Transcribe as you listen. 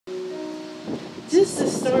just to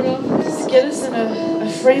start off, just get us in a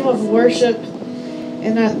frame of worship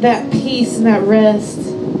and that peace and that rest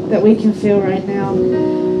that we can feel right now.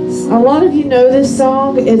 A lot of you know this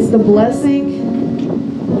song. It's The Blessing.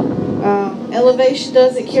 Elevation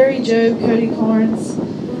does it. Carrie Joe, Cody Carnes.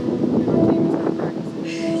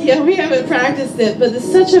 Yeah, we haven't practiced it, but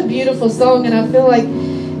it's such a beautiful song, and I feel like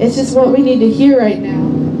it's just what we need to hear right now.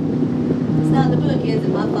 It's not in the book, is it?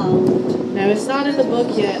 My fault. No, it's not in the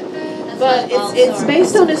book yet. But it's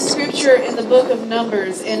based on a scripture in the book of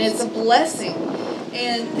Numbers, and it's a blessing.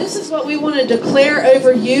 And this is what we want to declare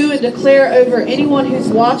over you and declare over anyone who's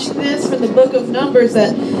watching this from the book of Numbers,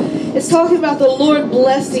 that it's talking about the Lord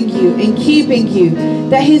blessing you and keeping you,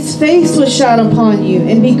 that His face would shine upon you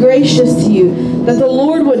and be gracious to you, that the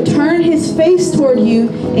Lord would turn His face toward you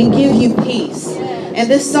and give you peace. And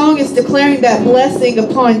this song is declaring that blessing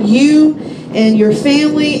upon you and your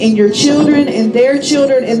family and your children and their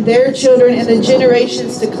children and their children and the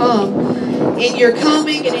generations to come. In your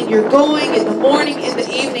coming and in your going, in the morning, in the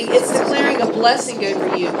evening, it's declaring a blessing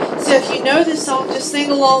over you. So if you know this song, just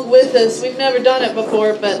sing along with us. We've never done it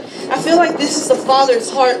before, but I feel like this is the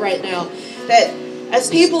Father's heart right now. That as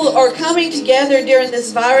people are coming together during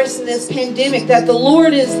this virus and this pandemic, that the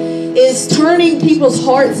Lord is turning people's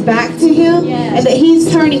hearts back to Him, and that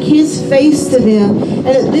He's turning His face to them, and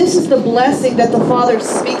that this is the blessing that the Father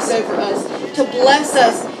speaks over us, to bless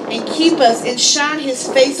us and keep us and shine His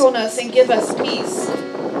face on us and give us peace.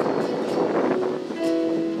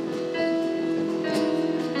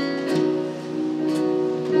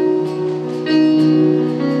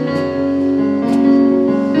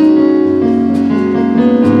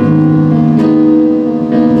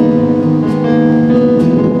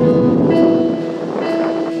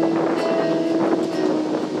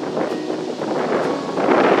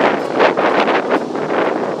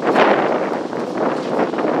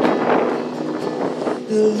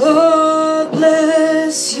 The Lord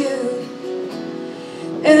bless you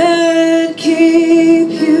and keep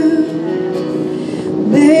you.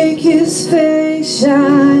 Make His face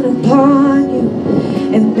shine upon you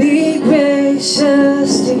and be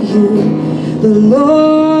gracious to you. The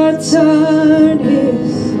Lord turn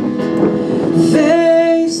His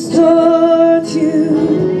face toward you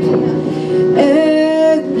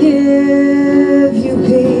and give you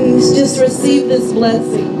peace. Just receive this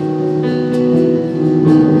blessing.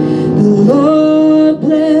 Lord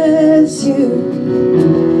bless you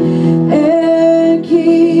and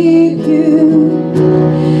keep you.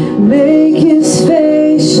 Make His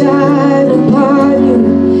face shine upon you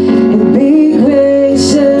and be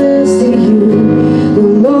gracious to you. The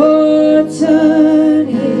Lord turn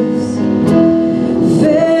His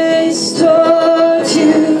face toward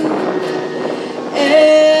you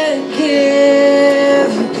and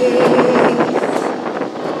give you peace.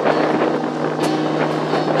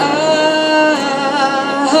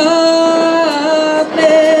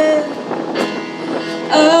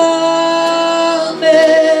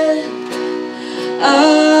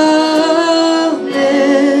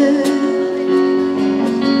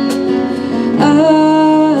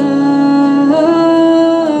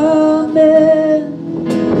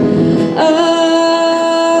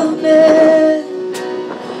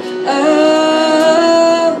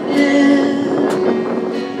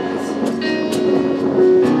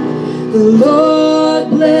 The Lord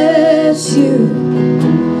bless you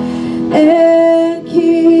and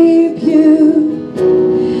keep you.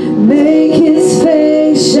 Make His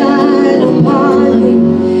face shine upon you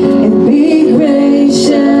and be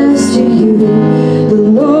gracious to you. The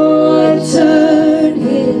Lord turn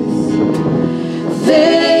His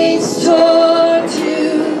face toward you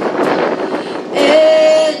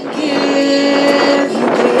and give you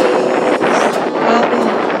peace. Amen.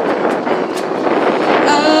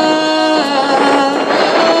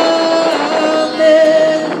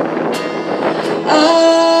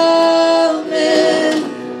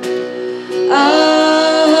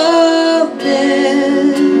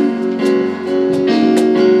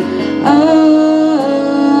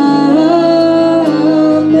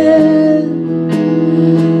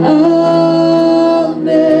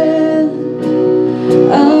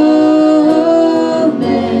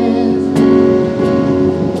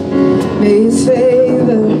 May His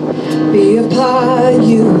favor be upon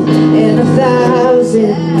you and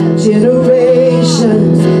 1,000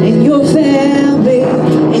 generations, and your family,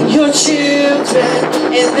 and your children,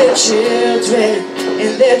 and their children,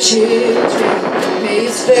 and their children. May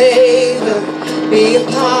His favor be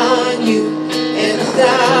upon you and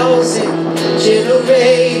 1,000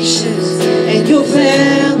 generations, and your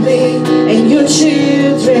family, and your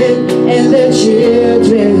children, and their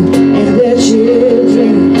children, and their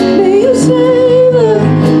children. May His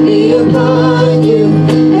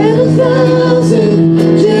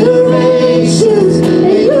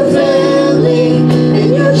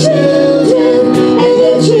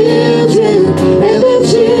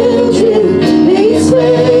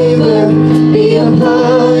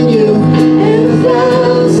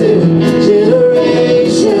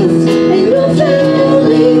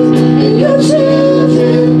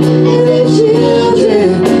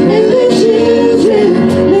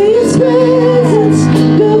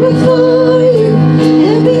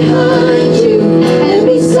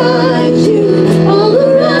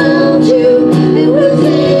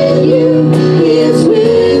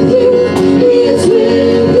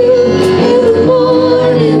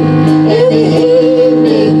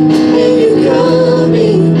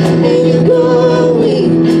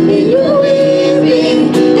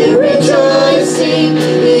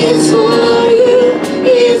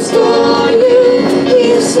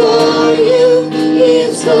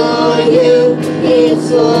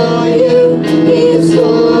for you, He is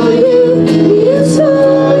for you, He is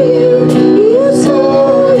for you, He is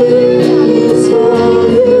for you, He is for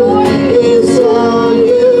you, He is for you.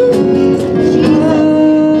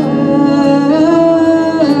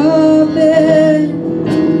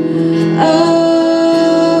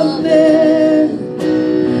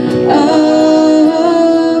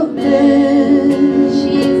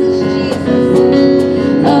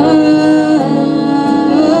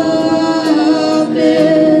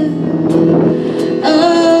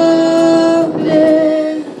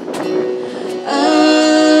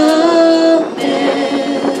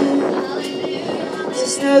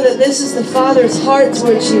 This is the Father's heart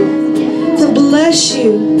towards you, to bless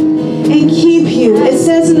you and keep you. It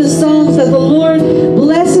says in the Psalms that the Lord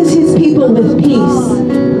blesses His people with peace.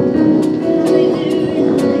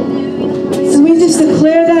 So we just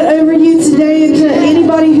declare that over you today, and to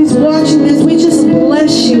anybody who's watching this, we just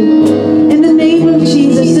bless you in the name of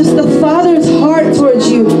Jesus. Just the Father's heart towards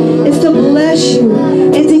you is to bless you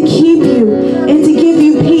and to keep you and to give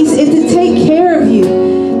you peace and to take care of you,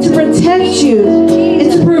 to protect you,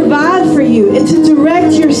 and to provide for you, and to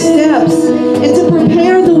direct your steps, and to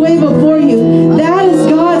prepare the way before you. That is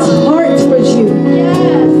God's heart towards you.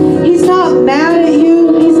 He's not mad at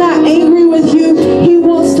you. He's not angry with you. He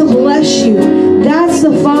wants to bless you. That's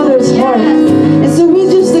the Father's heart. And so we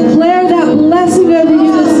just declare that blessing over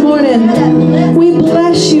you this morning. We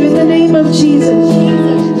bless you in the name of Jesus.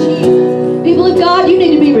 People of God, you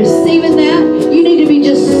need to be receiving that. You need to be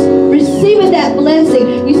just receiving that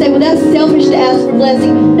blessing. You say, well, that's selfish to ask for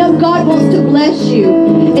blessing. No, God wants to bless you.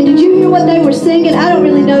 And did you hear what they were singing? I don't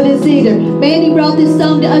really know this either. Mandy brought this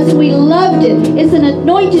song to us and we loved it. It's an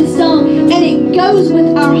anointed song and it goes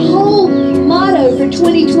with our whole motto for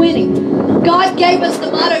 2020. God gave us the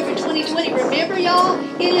motto for 2020. Remember, y'all?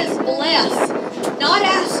 It is bless. Not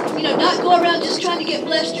ask, not go around just trying to get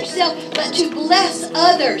blessed yourself, but to bless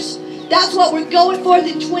others. That's what we're going for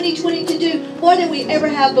in 2020 to do more than we ever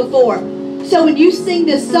have before. So when you sing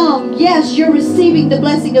this song, yes, you're receiving the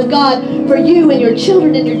blessing of God for you and your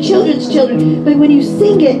children and your children's children. But when you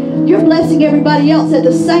sing it, you're blessing everybody else at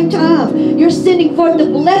the same time. You're sending forth the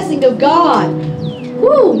blessing of God.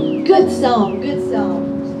 Woo! Good song, good song.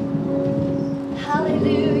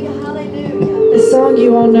 Hallelujah, hallelujah. The song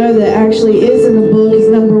you all know that actually is in the book is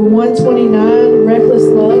number 129, Reckless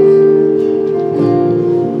Love.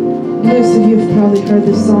 Most of you have probably heard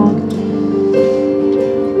this song.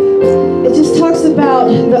 It just talks about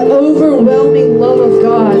the overwhelming love of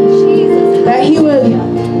God. That He would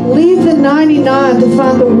leave the 99 to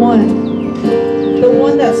find the one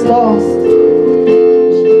that's lost.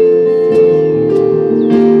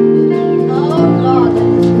 Oh God,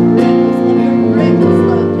 reckless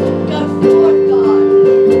love. Go forth, God,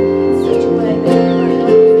 in such a way that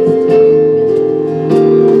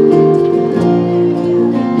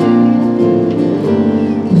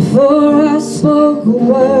Before I spoke a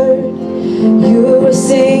word, you were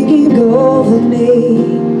singing over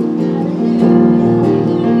me.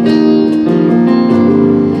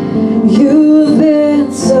 You've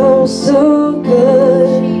been so, so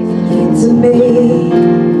good to me.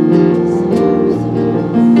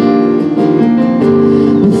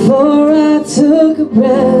 Before I took a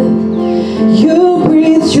breath, you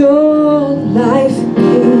breathed your life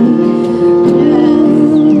in me.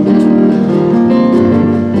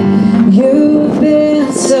 You've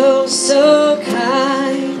been so, so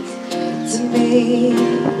kind to me.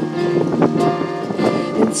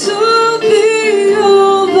 And to the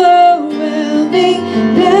overwhelming,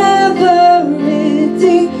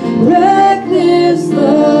 never-ending, reckless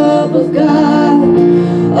love of God.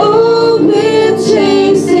 Oh, it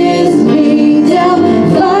chases me down,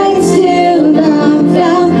 fights till I'm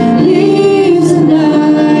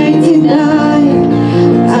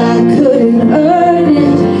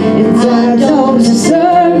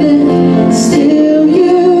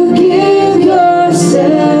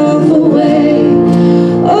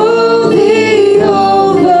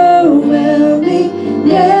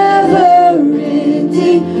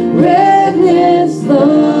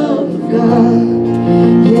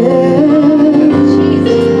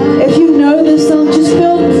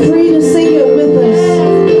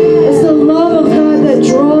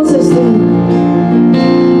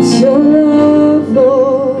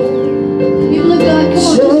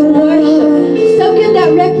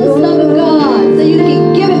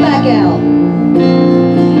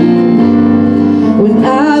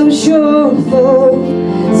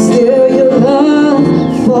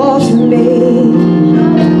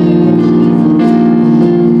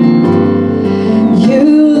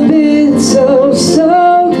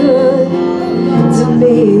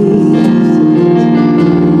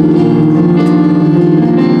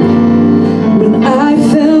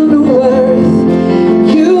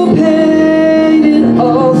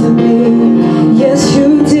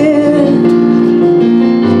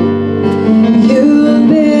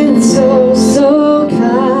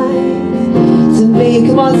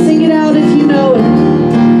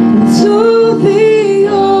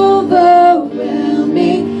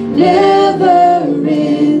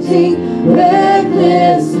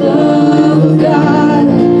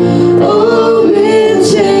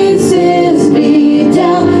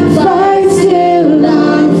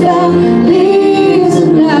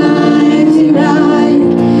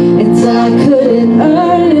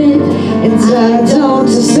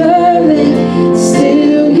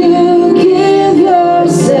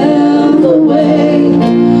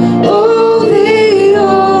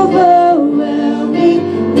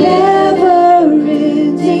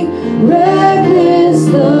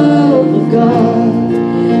love of God.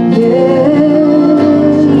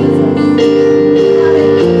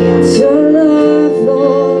 It's your love,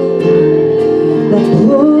 Lord, that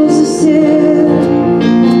pulls us in.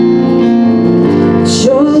 It's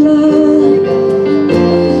your love,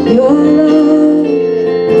 your love.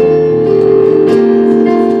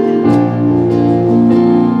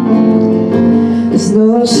 There's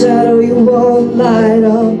no shadow you won't light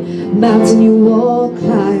up, mountain you won't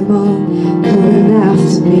climb on, coming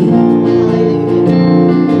after me.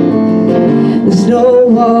 There's no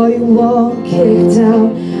wall you won't kick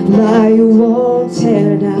down, lie you won't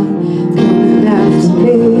tear down, coming after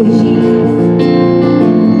me.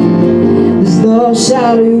 There's no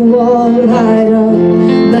shadow you won't light up,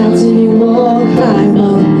 mountain you won't climb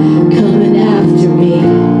up, coming after me.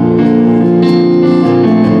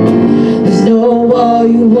 There's no wall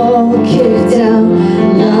you won't kick down,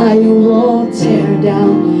 lie you won't tear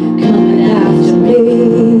down, coming after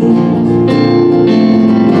me.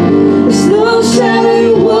 There's no shadow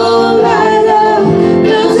you won't light up,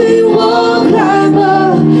 mountain you won't climb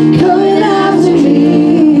up, coming after me.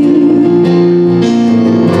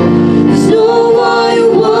 There's no wall you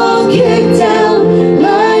won't kick down,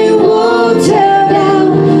 lie you won't tear down,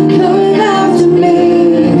 coming after me.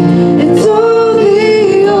 It's all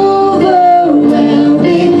the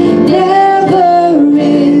overwhelming,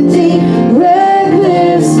 never-ending,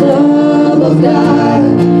 reckless love of God.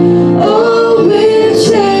 Oh, it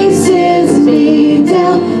chases me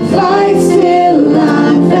down, fights till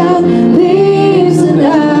I'm found, leaves the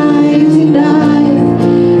 99,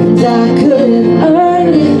 and I couldn't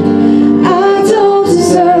earn it, I don't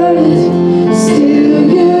deserve it, still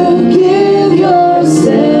you give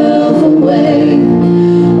yourself away.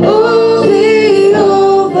 Oh, the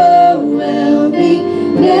overwhelming,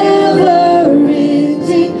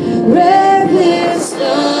 never-ending, reckless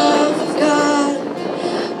love of God.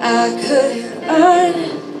 I couldn't earn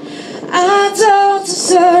it, I don't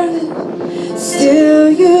deserve it, still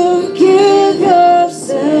you give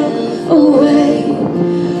yourself away.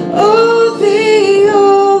 Oh, the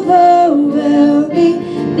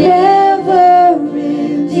overwhelming,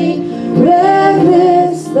 never-ending,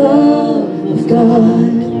 reckless love of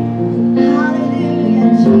God. Hallelujah,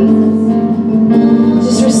 Jesus.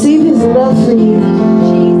 Just receive His love for you.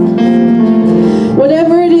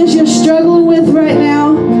 Whatever it is you're struggling with right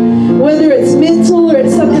now, whether it's mental or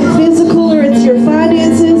it's something physical or it's your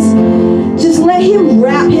finances, just let Him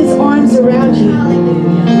wrap His arms around you.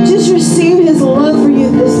 Just receive His love for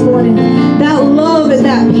you this morning. That love and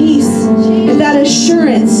that peace and that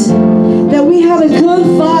assurance that we have a good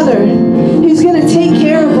Father who's going to take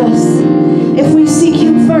care of us if we seek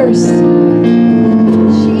Him first.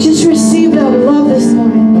 Just receive that love this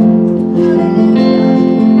morning.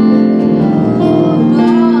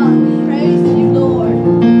 God, praise you, Lord.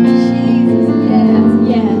 Jesus,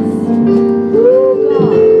 yes. Oh,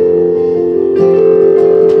 God.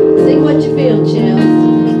 Sing what you feel, Chels.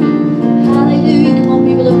 Hallelujah. Come on,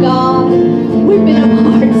 people of God. We've been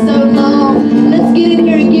apart so long. Let's get in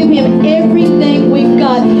here and give Him everything we've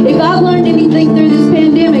got. If I've learned anything through this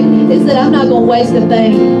pandemic, it's that I'm not going to waste a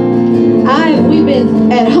thing. We've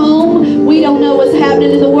been at home. We don't know what's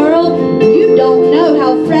happening in the world. You don't know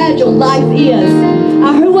how fragile life is.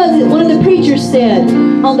 Who was it? One of the preachers said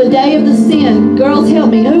on the day of the sin, girls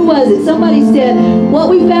help me, who was it? Somebody said, what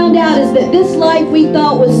we found out is that this life we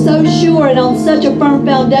thought was so sure and on such a firm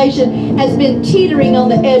foundation has been teetering on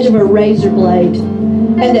the edge of a razor blade.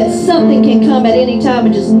 And that something can come at any time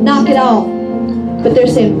and just knock it off. But they're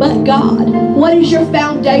saying, but God, what is your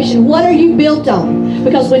foundation? What are you built on?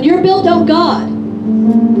 Because when you're built on God,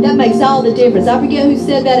 that makes all the difference. I forget who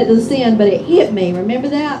said that at the sin, but it hit me. Remember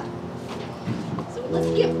that? So let's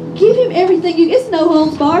give Him everything. It's no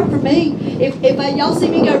holds barred for me. If y'all see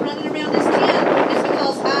me go running around this tent, it's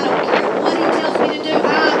because I don't care what He tells me to do.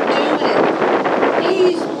 I'm doing it.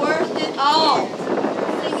 He's worth it all.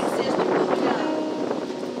 Sing it, sister.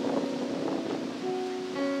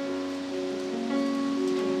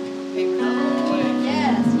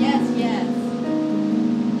 Yes.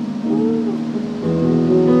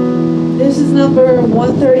 This is number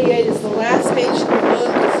 138. It's the last page of your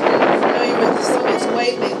book. If you're familiar with the song, it's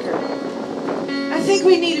Waymaker. I think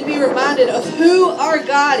we need to be reminded of who our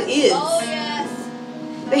God is. Oh, yes.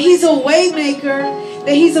 That He's a waymaker,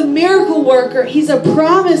 that He's a miracle worker, He's a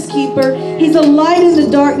promise keeper, He's a light in the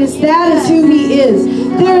darkness. That is who He is.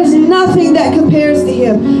 There is nothing that compares to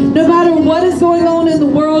Him. No matter what is going on in the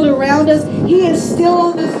world around us, He is still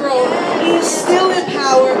on the throne. He is still in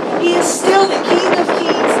power. He is still the King of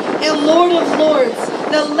Kings and Lord of Lords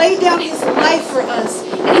that laid down His life for us.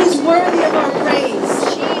 And He's worthy of our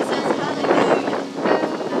praise. Jesus, hallelujah.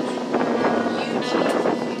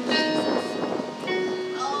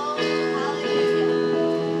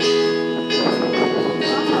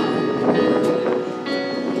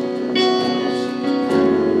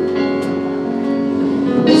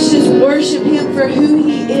 worship Him for who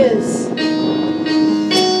He is.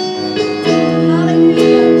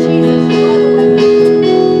 Hallelujah. Jesus, you are the way.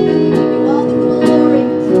 We give you all the glory.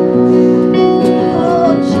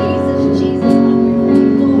 Oh, Jesus, Jesus,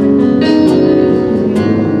 Lord.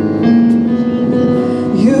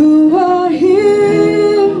 You are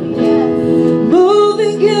here,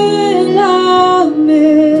 moving in our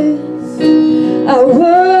midst. I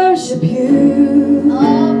worship you.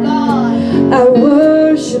 Oh, God. I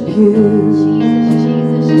worship you. Jesus,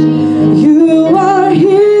 Jesus, Jesus. You are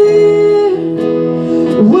here,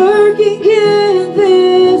 working in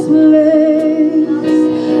this place.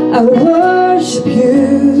 I worship you.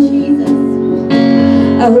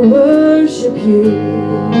 I worship you.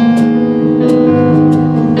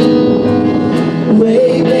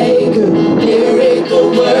 Waymaker, miracle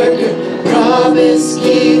worker, promise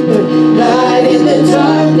keeper, light in the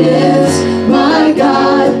darkness. My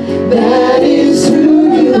God, that is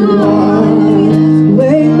who you are.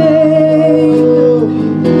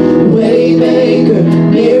 Waymaker,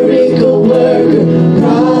 miracle worker,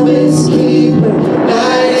 promise keeper,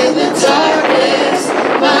 light in the darkness.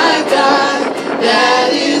 My God, that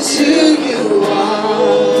is who you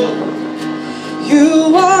are.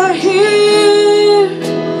 You are here,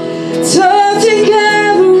 touching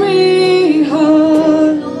every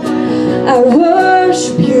heart. I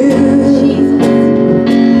worship you.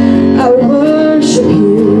 I worship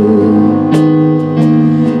you.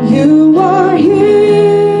 You are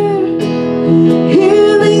here,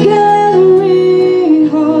 healing every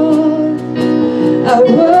heart. I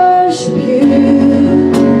worship you.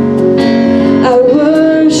 I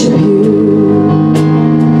worship you.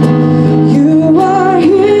 You are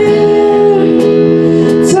here,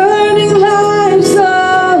 turning lives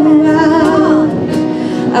around.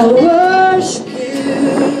 I worship you.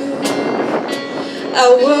 I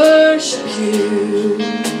worship you.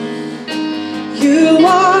 You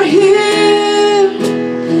are here,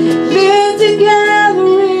 mending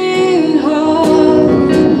every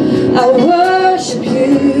heart. I worship you.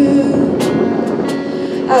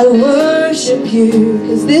 I worship you,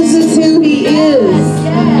 because this is who He is.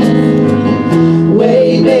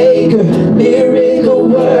 Waymaker, miracle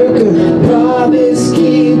worker, promise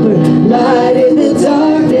keeper, light in the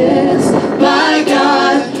darkness. My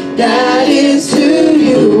God, that is who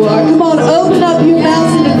you are. Come on, open up your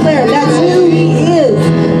mouths and declare, that's who He is.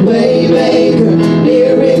 Waymaker,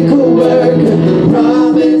 miracle worker,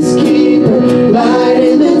 promise keeper, light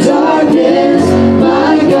in the darkness.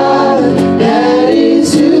 My God, that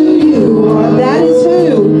is who you are. That is who.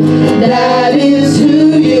 That is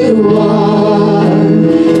who you are.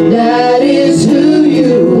 That is who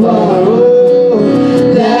you are.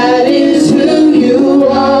 Oh, that is who you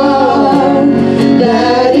are.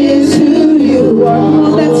 That is who you are.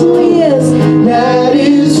 Oh, that's who He is. That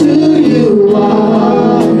is who you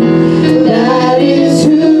are. That is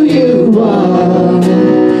who you are.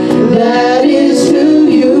 That is who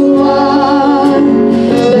you are.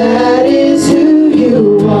 That is who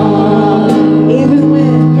you are.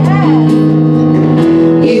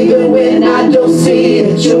 Even when I don't see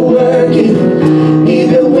it, you're working.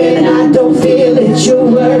 Even when I don't feel it, you're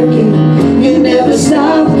working. You never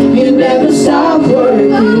stop. You never stop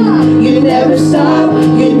working. You never stop.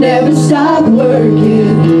 You never stop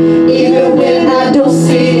working. Even when I don't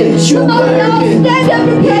see it, you're working.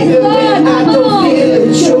 Even when I don't feel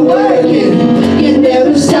it, you're working. You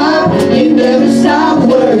never stop. You never stop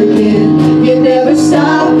working. You never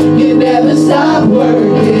stop. You never stop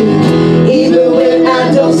working. Even when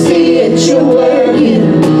I don't see it, you're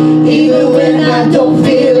working. Even when I don't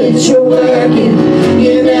feel it, you're working.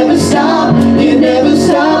 You never stop. You never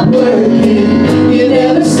stop working. You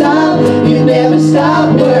never stop. You never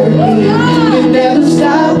stop working. You never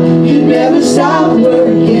stop. You never stop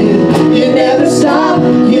working. You never stop.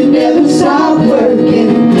 You never stop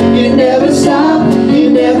working. You never stop. You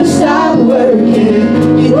never stop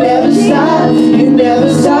working. You never stop. You never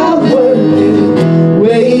stop working.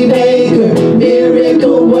 Waymaker,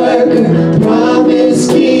 miracle worker, promise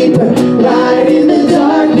keeper, light in the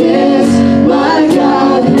darkness. My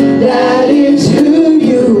God, that is who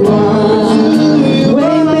you are.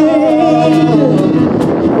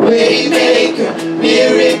 Waymaker,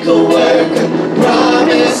 miracle worker,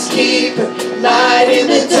 promise keeper, light in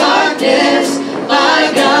the darkness.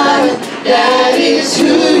 My God, that is who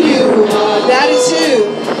you are. That is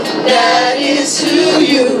who. That is who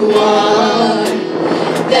you are.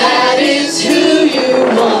 That is who you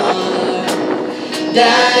are.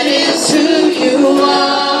 That is who you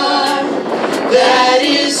are. That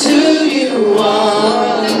is who you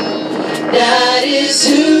are. That is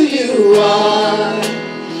who you are.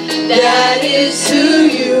 That is who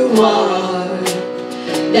you are.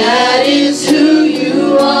 That is who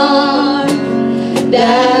you are.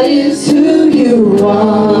 That is who you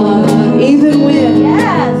are. Even when,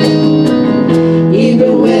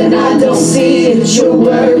 even when I don't see it, you're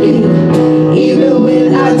working. Even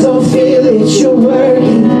when I don't feel it, you're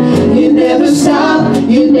working. You never stop working.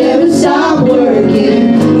 You never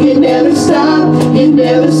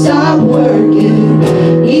stop working.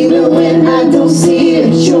 Even when I don't see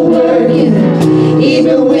it, you're working.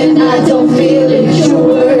 Even when I don't feel it, you're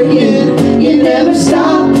working. You never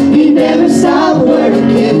stop working. You never stop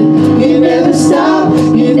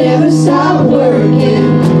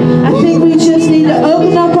working. I think we just need to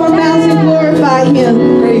open up our mouths and glorify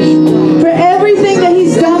Him for everything that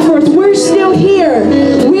He's done for us. We're still here.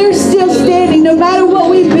 We're still standing. No matter what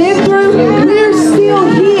we've been through, we're still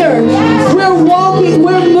here. We're walking,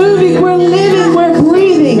 we're moving, we're living, we're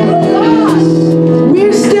breathing.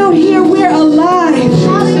 We're still here. We're alive.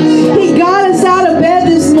 He got us out of bed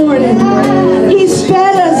this morning. He's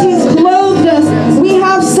fed us. He's clothed us. We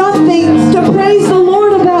have something to praise the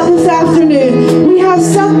Lord about this afternoon. We have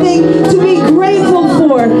something to be grateful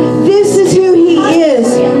for. This is who He is.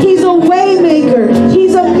 He's a waymaker.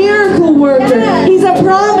 He's a miracle worker. He's a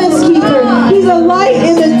promise keeper. He's a light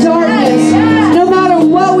in the darkness. No matter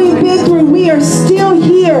what we've been through, we are still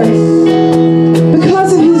here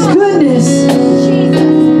because of His goodness.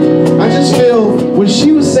 I just feel when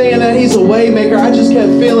she was saying that He's a waymaker, I just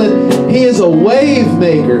kept feeling He is a wave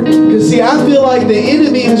maker. Because see, I feel like the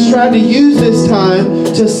enemy has tried to use this time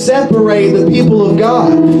to separate the people of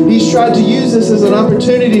God. He's tried to use this as an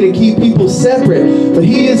opportunity to keep people separate. But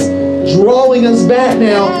He is drawing us back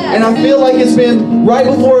now. And I feel like it's been right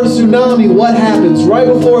before a tsunami. What happens? Right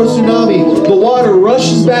before a tsunami, the water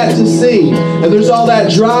rushes back to sea. And there's all that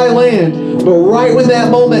dry land. But right when that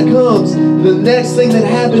moment comes, the next thing that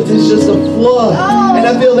happens is just a flood. And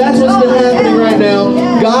I feel that's what's been happening right now.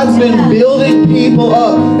 God's been building people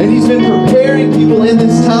up, and He's been preparing people in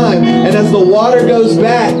this time. And as the water goes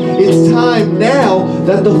back, it's time now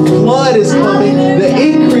that the flood is coming. The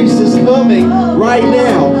increase is coming right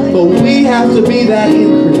now. But we have to be that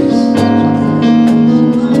increase.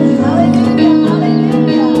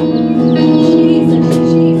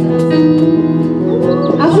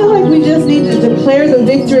 I feel like we just need to declare the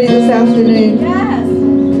victory this afternoon.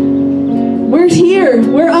 We're here.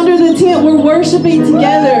 We're under the tent. We're worshiping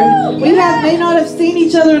together. We may not have seen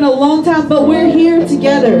each other in a long time, but we're here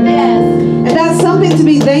together. And that's something to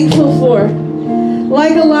be thankful for.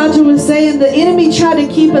 Like Elijah was saying, the enemy tried to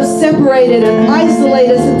keep us separated and isolate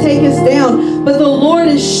us and take us down. But the Lord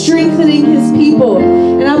is strengthening His people.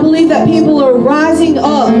 And I believe that people are rising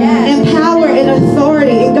up in power and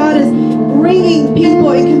authority. And God is bringing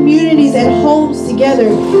people and communities and homes together.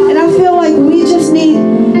 And I feel like we just need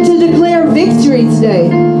to declare victory today.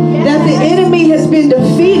 That the enemy has been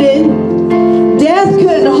defeated. Death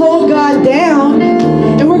couldn't hold God down.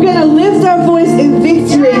 And we're going to lift our voice in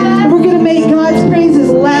victory. And we're going to make God's praises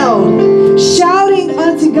loud. Shouting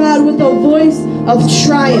unto God with a voice of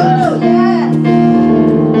triumph.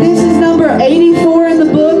 This is number 84 in the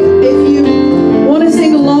book. If you want to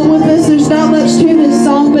sing along with us, there's not much to this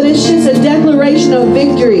song, but it's just a declaration of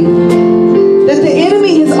victory. That the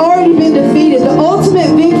enemy has already been defeated. The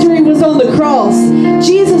ultimate victory was on the cross.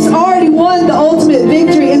 Jesus already won the ultimate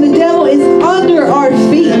victory, and the devil is under our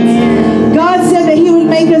feet. God said that He would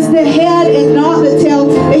make us the head and not the tail.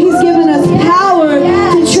 That He's given us power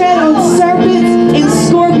to tread on serpents and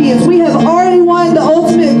scorpions. We have already won the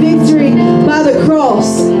ultimate victory by the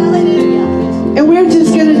cross. And we're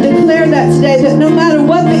just going to declare that today, that no matter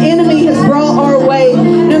what the enemy has brought our way,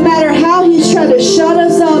 no matter how he's tried to shut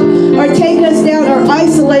us up or take us down or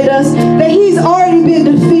isolate us, that He's already been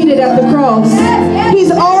defeated at the cross.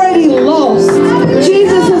 He's already lost.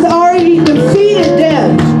 Jesus has already defeated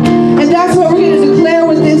death. And that's what we're going to declare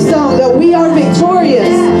with this song, that we are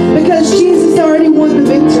victorious because Jesus already won the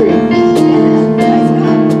victory.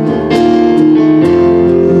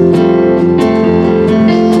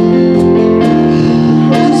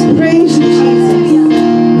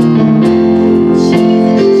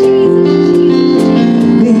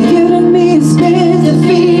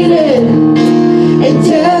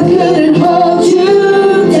 Death couldn't hold you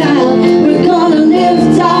down.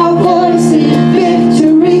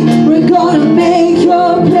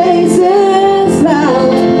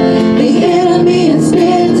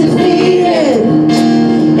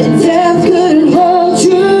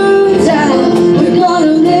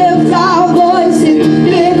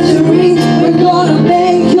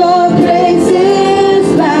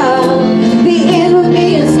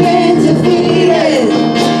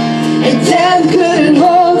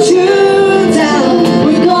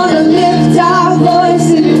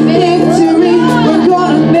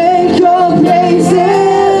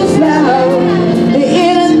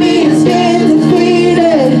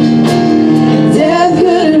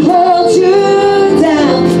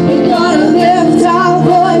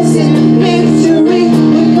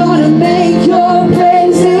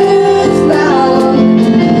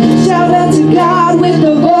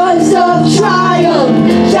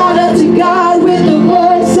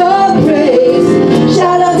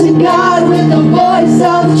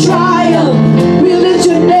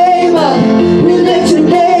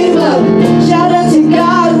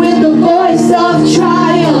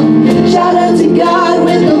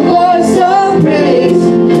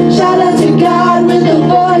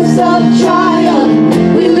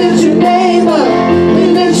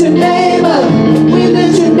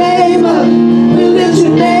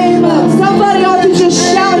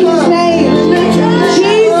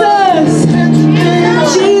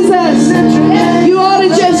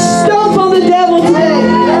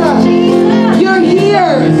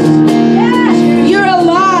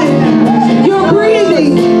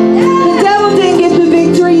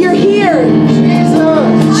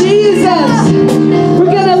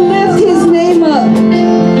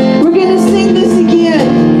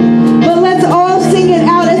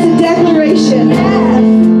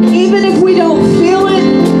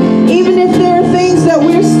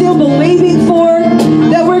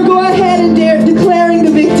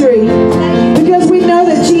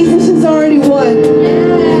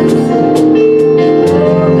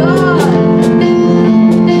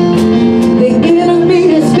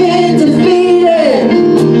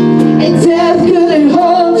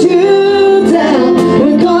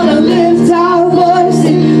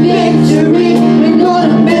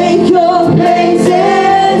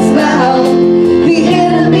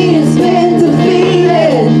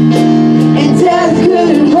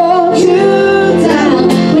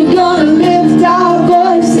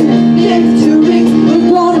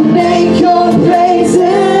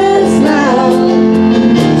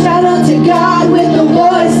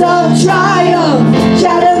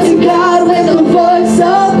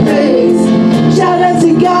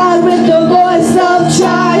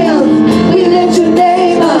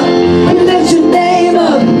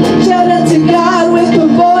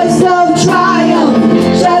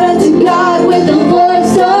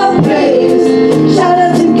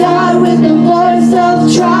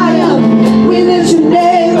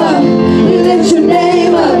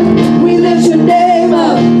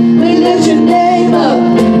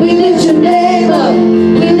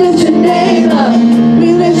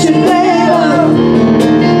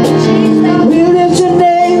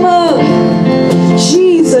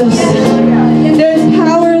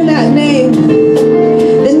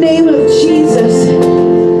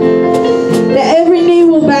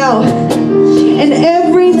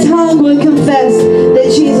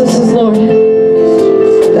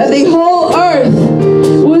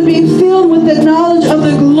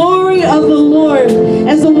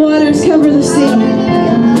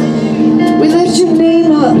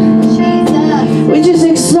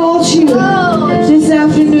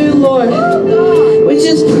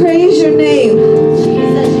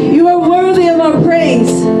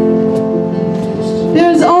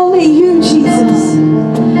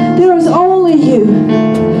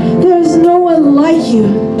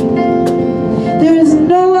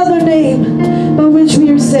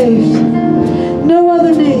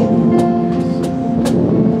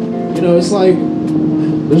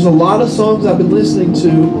 There's a lot of songs I've been listening to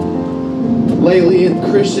lately in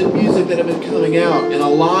Christian music that have been coming out, and a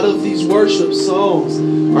lot of these worship songs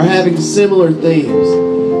are having similar themes.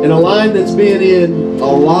 And a line that's been in a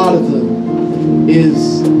lot of them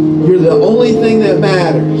is, "You're the only thing that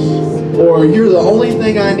matters," or "You're the only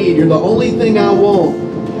thing I need," "You're the only thing I want."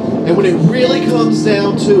 And when it really comes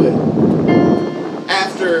down to it,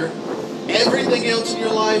 after everything else in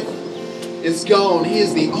your life is gone, He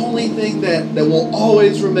is the only thing that will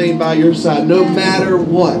always remain by your side, no matter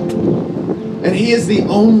what. And He is the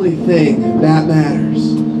only thing that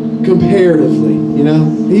matters, comparatively, you know?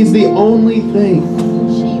 He's the only thing.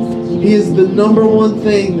 He is the number one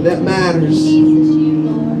thing that matters.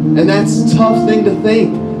 And that's a tough thing to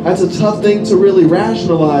think. That's a tough thing to really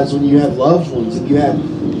rationalize when you have loved ones and you have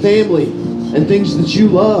family and things that you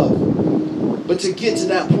love. But to get to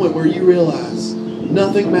that point where you realize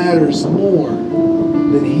nothing matters more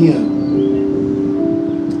than Him.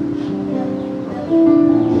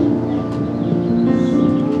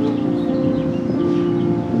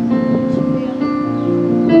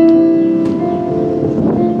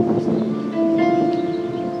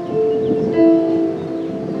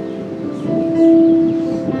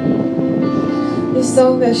 This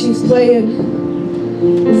song that she's playing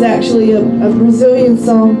is actually a Brazilian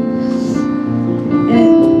song.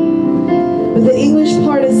 But the English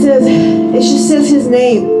part, it just says His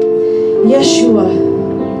name, Yeshua.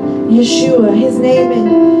 Yeshua, His name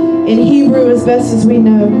in Hebrew as best as we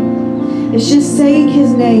know. It's just saying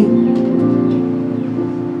His name.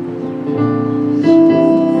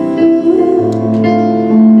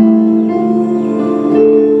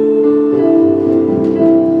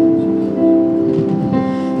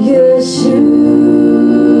 Yeshua.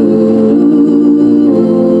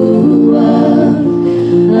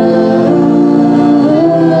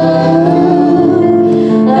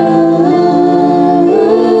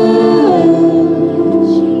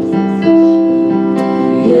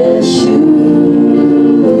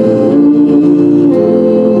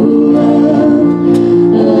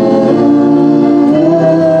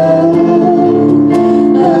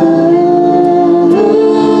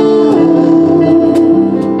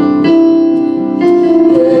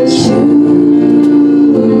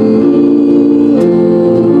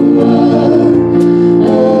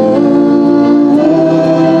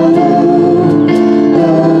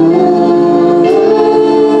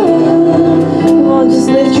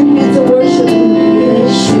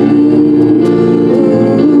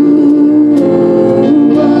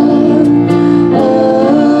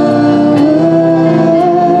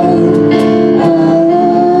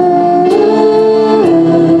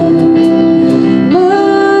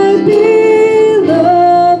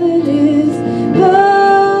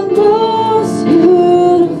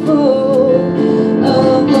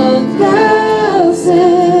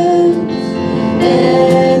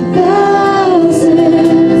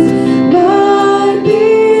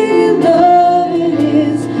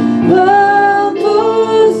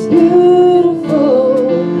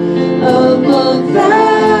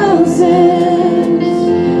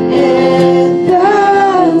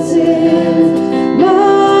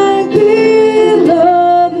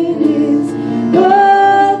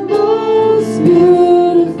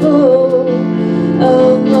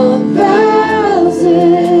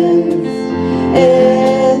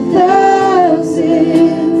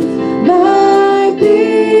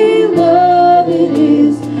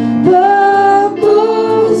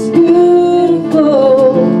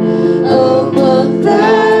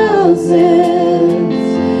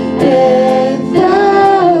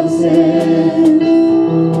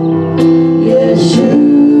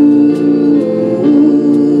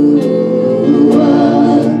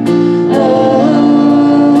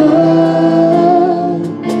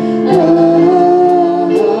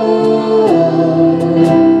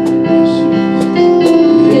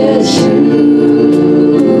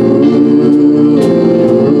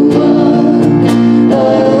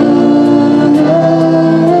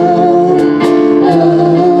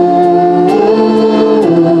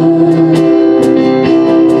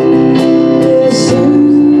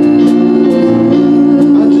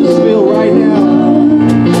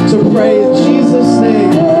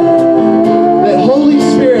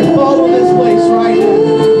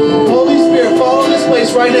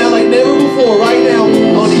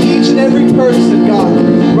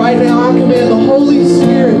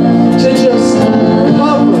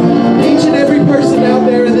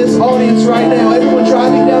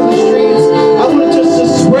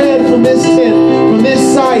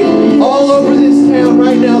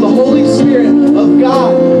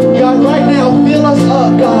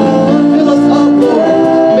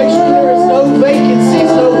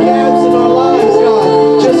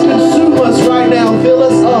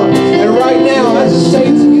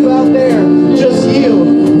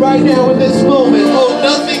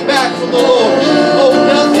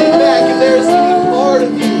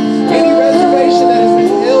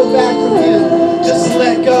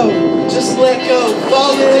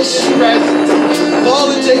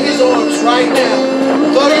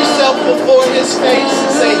 before His face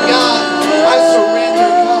and say, God, I surrender,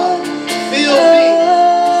 God. Fill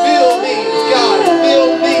me, God. Fill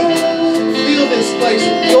me. Fill this place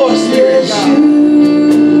with your Spirit, God.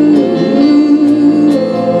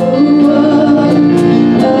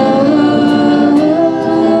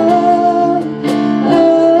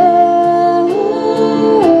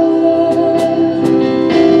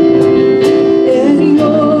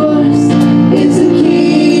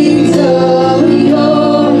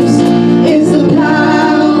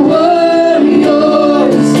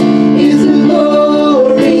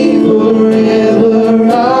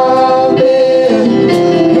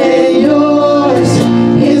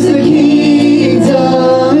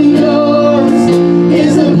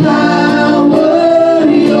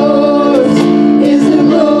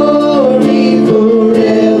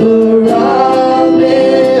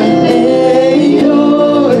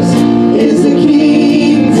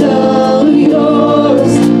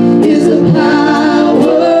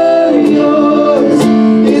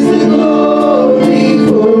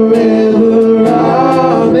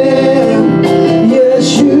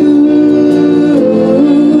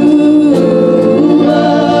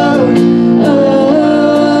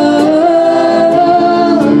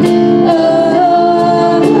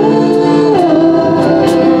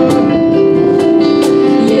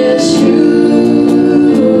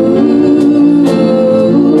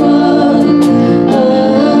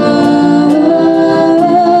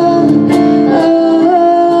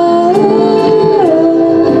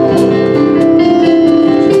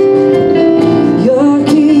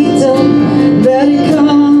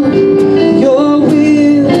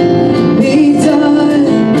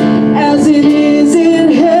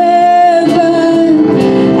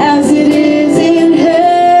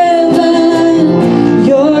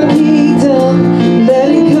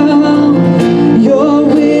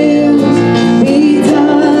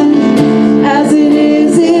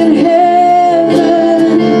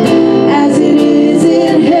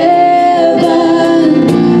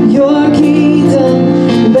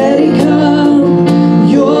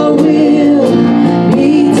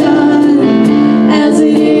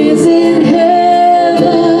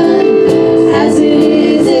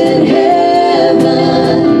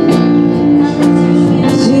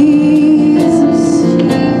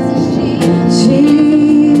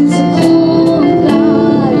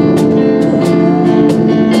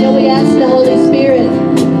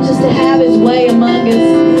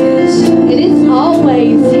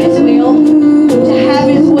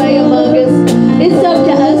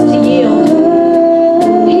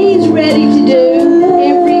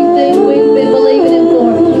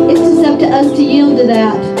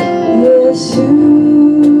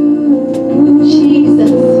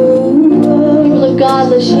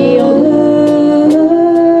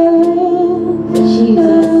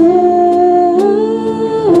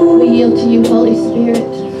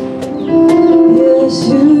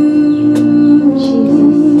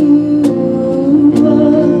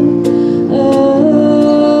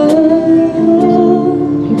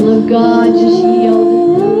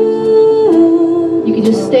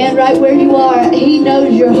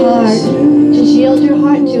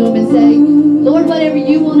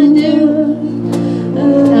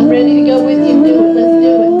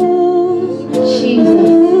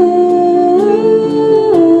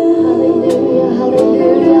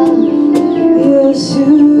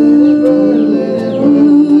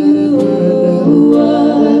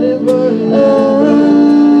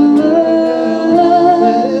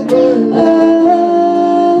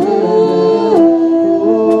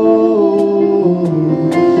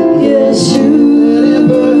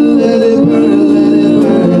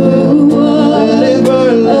 Let it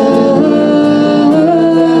burn.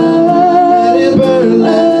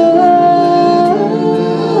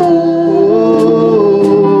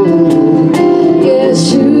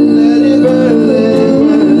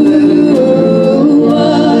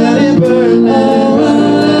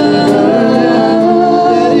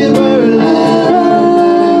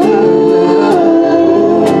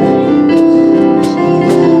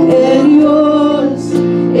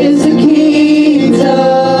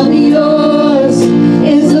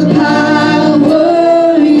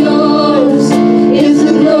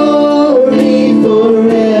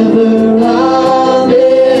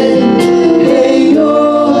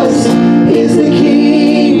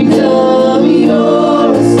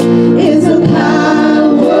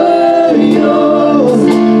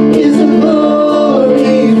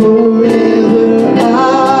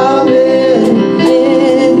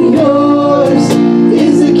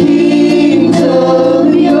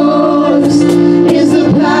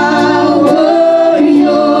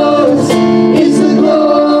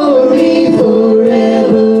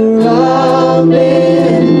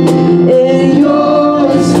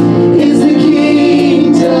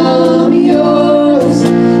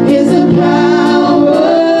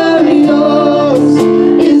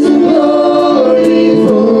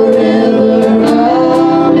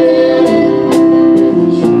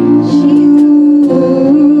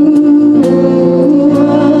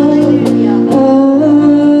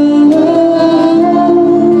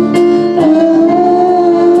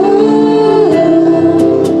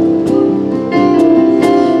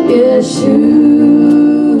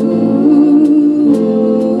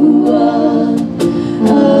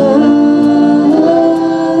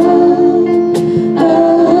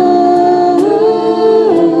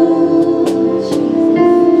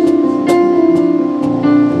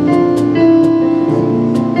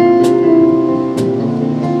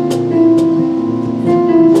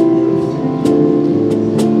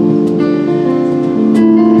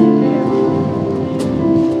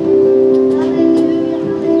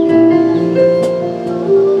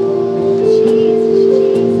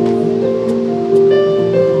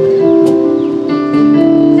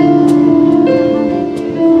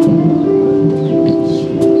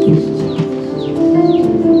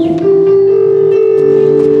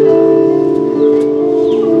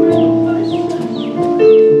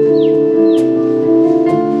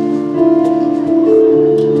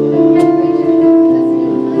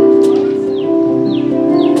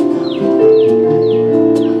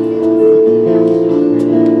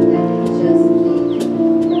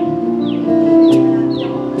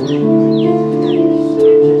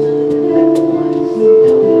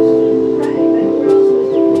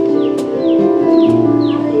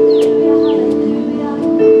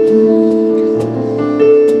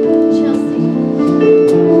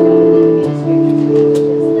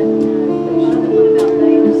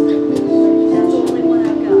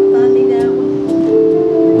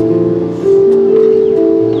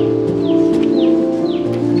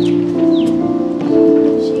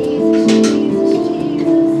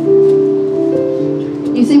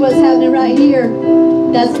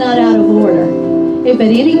 that's not out of order. If at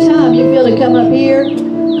any time you feel to come up here,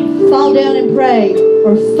 fall down and pray,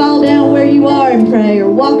 or fall down where you are and pray, or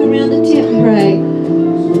walk around the tent and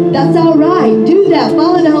pray, that's all right. Do that.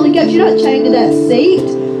 Follow the Holy Ghost. You're not chained to that seat.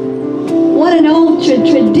 What an old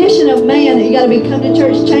tradition of man that you got to be come to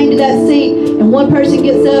church chained to that seat, and one person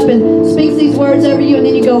gets up and speaks these words over you, and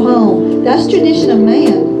then you go home. That's tradition of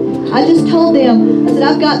man. I just told them, I said,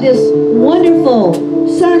 I've got this wonderful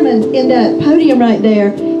sermon in that podium right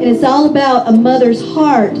there, and it's all about a mother's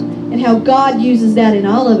heart and how God uses that in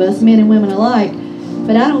all of us, men and women alike.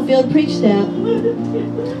 But I don't feel to preach that.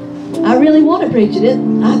 I really want to preach it.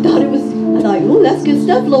 I thought, ooh, that's good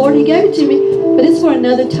stuff, Lord. He gave it to me. But it's for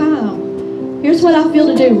another time. Here's what I feel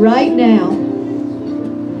to do right now.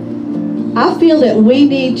 I feel that we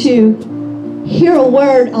need to hear a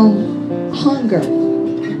word on hunger.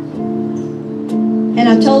 And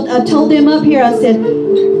I told them up here, I said,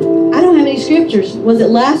 I don't have any scriptures. Was it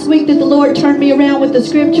last week that the Lord turned me around with the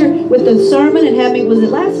scripture, with the sermon, and had me, was it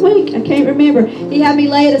last week? I can't remember. He had me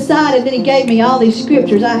lay it aside, and then he gave me all these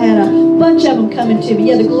scriptures. I had a bunch of them coming to me.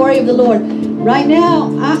 Yeah, the glory of the Lord. Right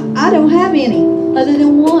now, I don't have any other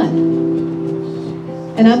than one.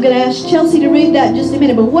 And I'm going to ask Chelsea to read that in just a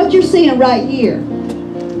minute. But what you're seeing right here,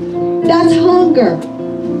 that's hunger.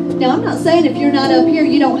 Now, I'm not saying if you're not up here,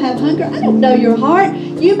 you don't have hunger. I don't know your heart.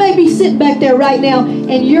 You may be sitting back there right now,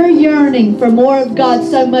 and you're yearning for more of God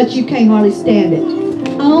so much you can't hardly stand it.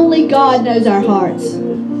 Only God knows our hearts.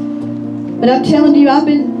 But I'm telling you, I've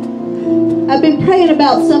been praying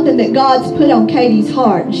about something that God's put on Katie's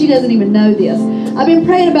heart. She doesn't even know this. I've been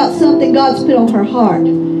praying about something God's put on her heart.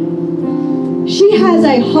 She has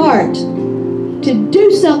a heart to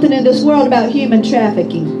do something in this world about human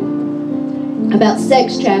trafficking, about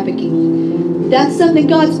sex trafficking. That's something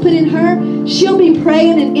God's put in her. She'll be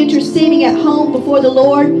praying and interceding at home before the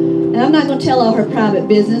Lord. And I'm not going to tell all her private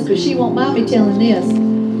business, but she won't mind me telling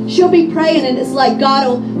this. She'll be praying, and it's like God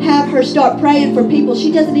will have her start praying for people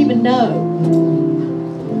she doesn't even know.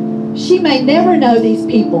 She may never know these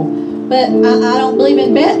people, but I don't believe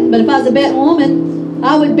in betting. But if I was a betting woman,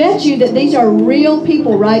 I would bet you that these are real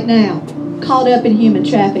people right now caught up in human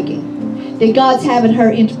trafficking. That God's having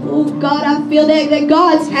her, oh God, I feel that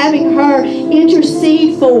God's having her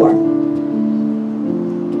intercede for.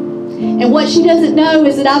 And what she doesn't know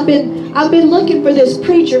is that I've been looking for this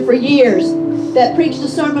preacher for years that preached a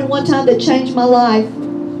sermon one time that changed my life.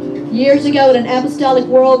 Years ago at an Apostolic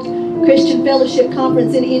World Christian Fellowship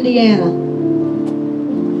Conference in Indiana.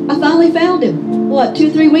 I finally found him. What,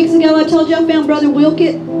 2-3 weeks ago I told you I found Brother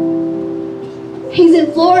Wilkett? He's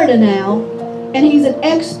in Florida now, and he's an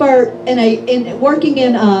expert in working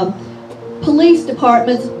in police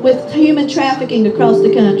departments with human trafficking across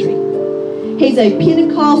the country. He's a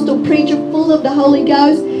Pentecostal preacher full of the Holy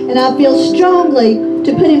Ghost, and I feel strongly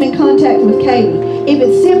to put him in contact with Katie. If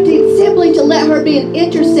it's simply to let her be an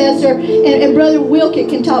intercessor, and Brother Wilkett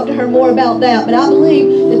can talk to her more about that. But I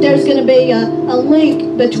believe that there's going to be a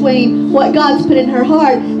link between what God's put in her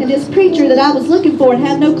heart and this preacher that I was looking for and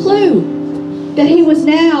had no clue that he was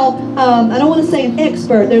now, I don't want to say an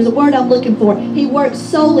expert, there's a word I'm looking for. He works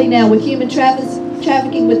solely now with human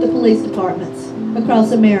trafficking with the police departments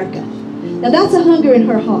across America. Now that's a hunger in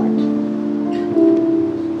her heart.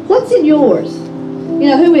 What's in yours? You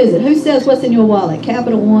know, who is it? Who says what's in your wallet?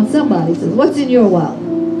 Capital One, somebody says, what's in your wallet?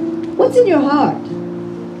 What's in your heart?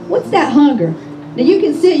 What's that hunger? Now you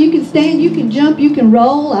can sit, you can stand, you can jump, you can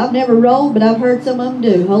roll. I've never rolled, but I've heard some of them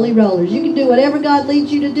do. Holy rollers. You can do whatever God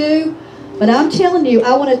leads you to do. But I'm telling you,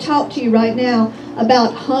 I want to talk to you right now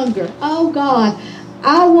about hunger. Oh God,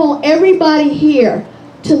 I want everybody here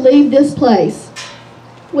to leave this place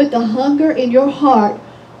with the hunger in your heart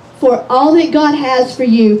for all that God has for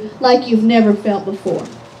you like you've never felt before.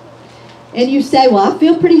 And you say, well, I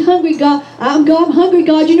feel pretty hungry, God. I'm hungry,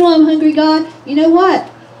 God. You know I'm hungry, God. You know what?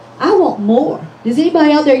 I want more. Does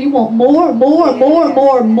anybody out there, you want more?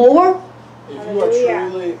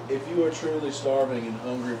 If you are truly starving and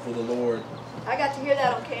hungry for the Lord. I got to hear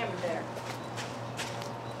that on camera there.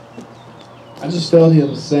 I just felt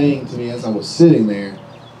him saying to me as I was sitting there,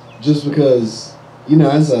 just because, you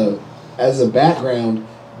know, as a background,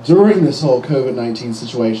 during this whole COVID-19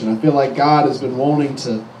 situation, I feel like God has been wanting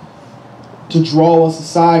to draw us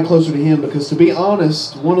aside closer to Him, because to be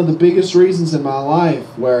honest, one of the biggest reasons in my life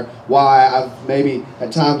why I've maybe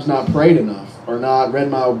at times not prayed enough, or not read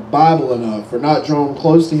my Bible enough, or not drawn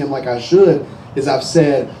close to Him like I should, is I've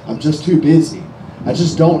said, I'm just too busy. I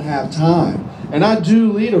just don't have time. And I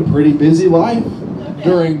do lead a pretty busy life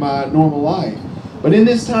during my normal life. But in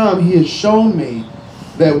this time, He has shown me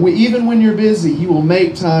that even when you're busy, He will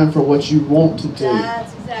make time for what you want to do.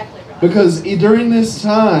 That's exactly right. Because during this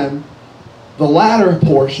time, the latter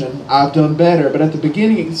portion, I've done better. But at the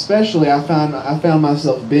beginning especially, I found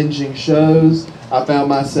myself binging shows. I found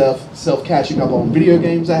myself catching up on video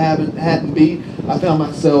games I hadn't beat. I found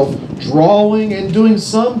myself drawing and doing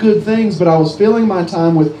some good things, but I was filling my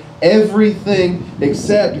time with everything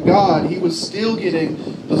except God. He was still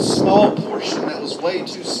getting the small portion that was way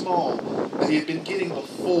too small that he had been getting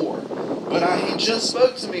before. But he just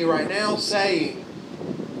spoke to me right now saying,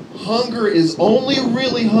 hunger is only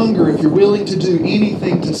really hunger if you're willing to do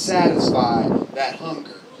anything to satisfy that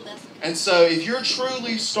hunger. And so if you're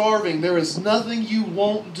truly starving, there is nothing you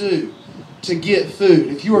won't do to get food.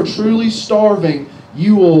 If you are truly starving,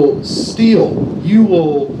 you will steal. You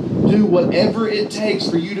will do whatever it takes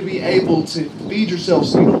for you to be able to feed yourself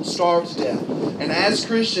so you don't starve to death. And as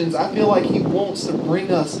Christians, I feel like he wants to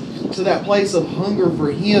bring us to that place of hunger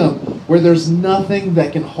for him where there's nothing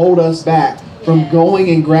that can hold us back from going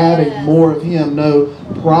and grabbing more of him. No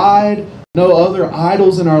pride, no other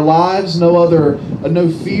idols in our lives,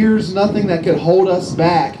 no fears, nothing that could hold us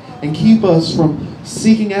back and keep us from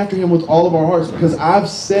seeking after him with all of our hearts. Because I've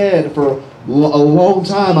said for a long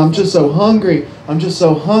time, I'm just so hungry,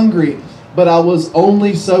 but I was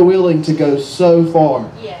only so willing to go so far.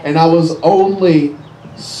 And I was only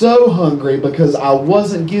so hungry because I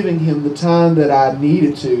wasn't giving him the time that I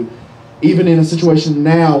needed to, even in a situation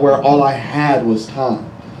now where all I had was time.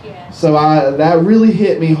 So that really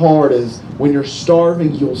hit me hard, is when you're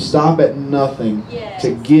starving, you'll stop at nothing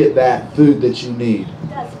to get that food that you need.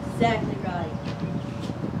 That's exactly right.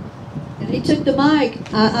 And he took the mic.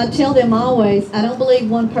 I tell them always, I don't believe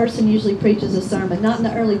one person usually preaches a sermon. Not in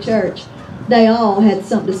the early church. They all had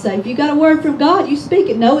something to say. If you got a word from God, you speak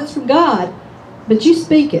it. No, it's from God, but you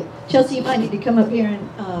speak it. Chelsea, you might need to come up here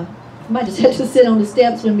and you might just have to sit on the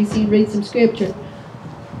steps when we see you read some scripture.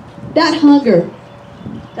 That hunger,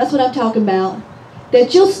 that's what I'm talking about.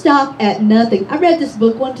 That you'll stop at nothing. I read this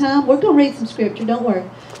book one time. We're going to read some scripture, don't worry.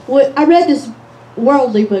 I read this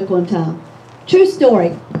worldly book one time. True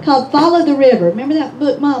story. Called Follow the River. Remember that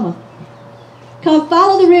book, Mama? Called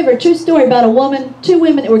Follow the River. True story about two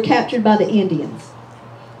women that were captured by the Indians.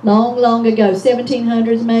 Long, long ago,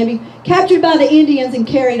 1700s maybe. Captured by the Indians and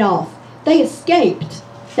carried off. They escaped.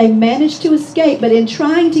 They managed to escape, but in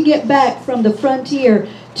trying to get back from the frontier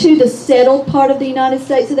to the settled part of the United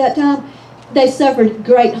States at that time, they suffered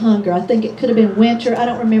great hunger. I think it could have been winter. I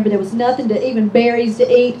don't remember. There was nothing to, even berries to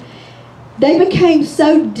eat. They became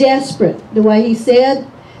so desperate, the way he said,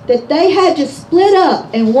 that they had to split up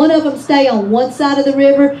and one of them stay on one side of the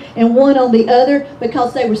river and one on the other,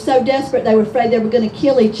 because they were so desperate they were afraid they were going to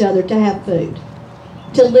kill each other to have food,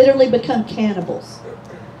 to literally become cannibals.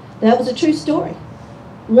 That was a true story.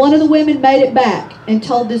 One of the women made it back and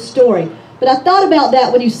told this story. But I thought about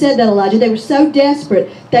that when you said that, Elijah. They were so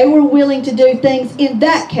desperate, they were willing to do things in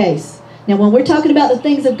that case. Now, when we're talking about the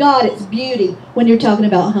things of God, it's beauty when you're talking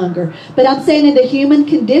about hunger. But I'm saying in the human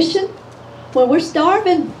condition, when we're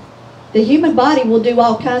starving, the human body will do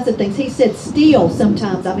all kinds of things. He said steal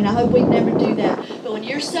sometimes. I mean, I hope we never do that. But when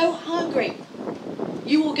you're so hungry,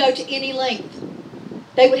 you will go to any length.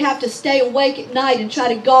 They would have to stay awake at night and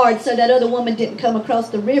try to guard so that other woman didn't come across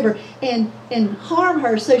the river and harm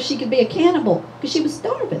her so she could be a cannibal, because she was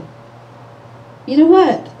starving. You know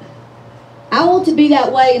what? I want to be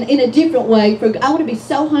that way in a different way. I want to be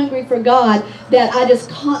so hungry for God that I just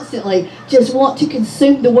constantly just want to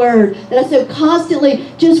consume the Word. That I so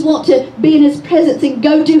constantly just want to be in His presence and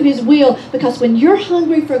go do His will. Because when you're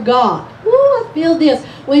hungry for God, woo, I feel this.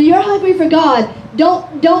 When you're hungry for God,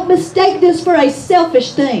 don't mistake this for a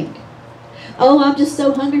selfish thing. Oh, I'm just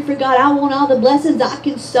so hungry for God. I want all the blessings I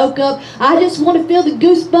can soak up. I just want to feel the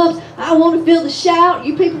goosebumps. I want to feel the shout.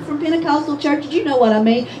 You people from Pentecostal churches, you know what I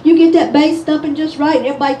mean. You get that bass thumping just right and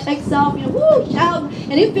everybody takes off, woo,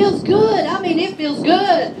 shouting. And it feels good. I mean, it feels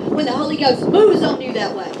good when the Holy Ghost moves on you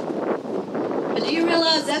that way. But do you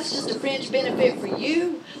realize that's just a fringe benefit for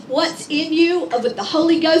you? What's in you, with the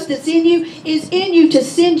Holy Ghost that's in you, is in you to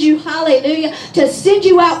send you, hallelujah, to send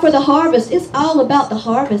you out for the harvest. It's all about the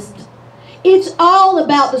harvest. It's all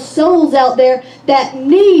about the souls out there that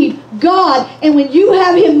need God. And when you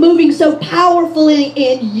have Him moving so powerfully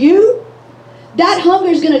in you, that hunger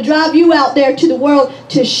is going to drive you out there to the world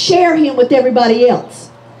to share Him with everybody else.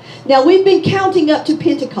 Now, we've been counting up to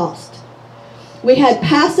Pentecost. We had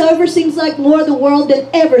Passover. Seems like more of the world than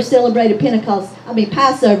ever celebrated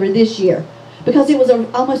Passover this year, because it was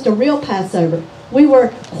almost a real Passover. We were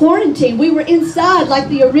quarantined. We were inside like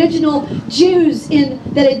the original Jews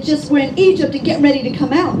that were in Egypt and getting ready to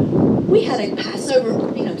come out. We had a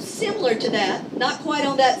Passover, similar to that. Not quite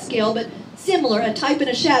on that scale, but similar, a type and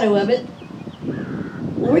a shadow of it.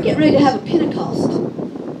 Well, we're getting ready to have a Pentecost.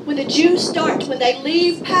 When the Jews start, when they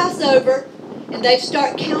leave Passover, and they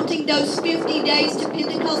start counting those 50 days to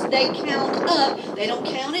Pentecost, they count up. They don't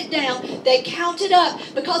count it down. They count it up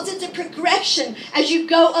because it's a progression as you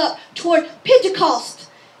go up toward Pentecost.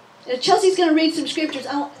 And Chelsea's going to read some scriptures.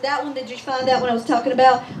 That one, did you find that one I was talking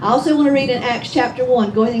about? I also want to read in Acts chapter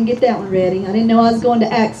 1. Go ahead and get that one ready. I didn't know I was going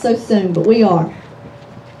to Acts so soon, but we are.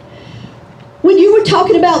 When you were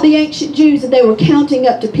talking about the ancient Jews and they were counting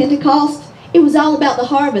up to Pentecost, it was all about the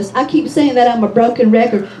harvest. I keep saying that I'm a broken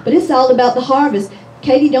record, but it's all about the harvest.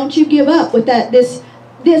 Katie, don't you give up with that. This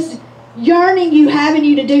yearning you have in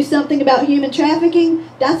you to do something about human trafficking,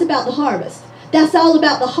 that's about the harvest. That's all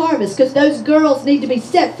about the harvest, because those girls need to be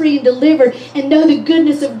set free and delivered and know the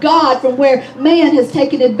goodness of God from where man has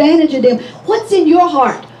taken advantage of them. What's in your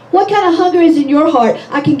heart? What kind of hunger is in your heart?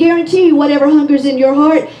 I can guarantee you whatever hunger is in your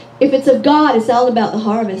heart, if it's of God, it's all about the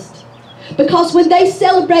harvest. Because when they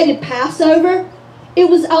celebrated Passover, it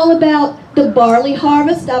was all about the barley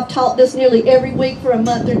harvest. I've taught this nearly every week for a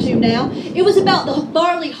month or two now. It was about the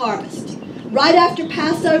barley harvest. Right after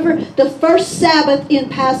Passover, the first Sabbath in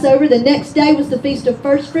Passover, the next day was the Feast of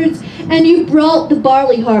First Fruits, and you brought the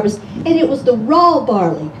barley harvest. And it was the raw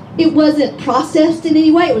barley. It wasn't processed in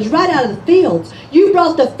any way. It was right out of the fields. You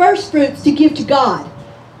brought the first fruits to give to God.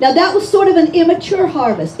 Now that was sort of an immature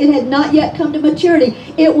harvest. It had not yet come to maturity.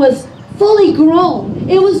 It was fully grown.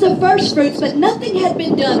 It was the first fruits, but nothing had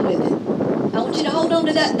been done with it. I want you to hold on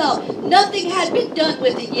to that thought. Nothing had been done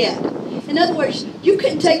with it yet. In other words, you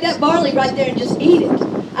couldn't take that barley right there and just eat it.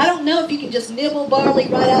 I don't know if you can just nibble barley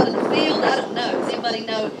right out of the field. I don't know. Does anybody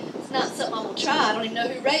know? It's not something I'm going to try. I don't even know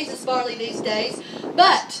who raises barley these days.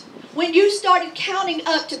 But when you started counting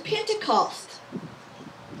up to Pentecost,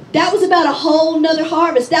 that was about a whole nother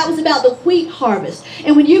harvest. That was about the wheat harvest.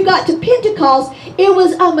 And when you got to Pentecost, it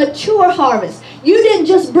was a mature harvest. You didn't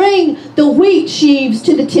just bring the wheat sheaves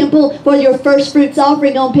to the temple for your first fruits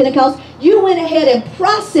offering on Pentecost. You went ahead and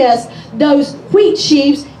processed those wheat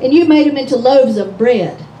sheaves and you made them into loaves of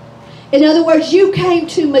bread. In other words, you came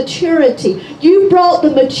to maturity. You brought the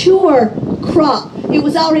mature crop. It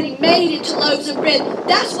was already made into loaves of bread.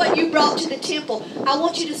 That's what you brought to the temple. I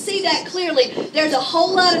want you to see that clearly. There's a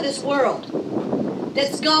whole lot of this world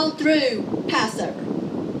that's gone through Passover.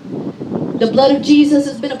 The blood of Jesus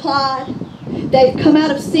has been applied. They've come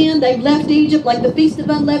out of sin. They've left Egypt like the Feast of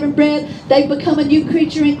Unleavened Bread. They've become a new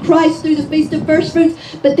creature in Christ through the Feast of First Fruits.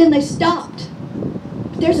 But then they stopped.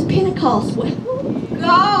 But there's a Pentecost.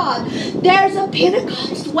 God, there's a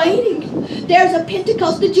Pentecost waiting. There's a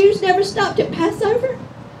Pentecost. The Jews never stopped at Passover.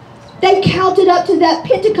 They counted up to that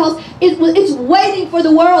Pentecost. It's waiting for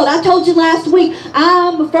the world. I told you last week,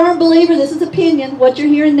 I'm a firm believer. This is opinion, what you're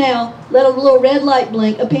hearing now. Let a little red light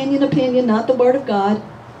blink. Opinion, not the Word of God.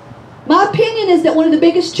 My opinion is that one of the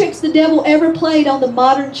biggest tricks the devil ever played on the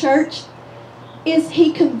modern church is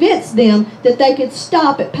he convinced them that they could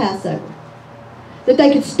stop at Passover. That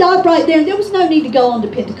they could stop right there. There was no need to go on to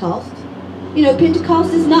Pentecost. You know,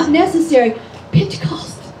 Pentecost is not necessary.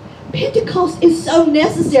 Pentecost is so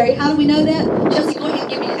necessary. How do we know that? Chelsea, go ahead and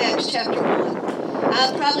give me Acts chapter 1.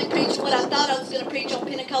 I'm probably preaching what I thought I was going to preach on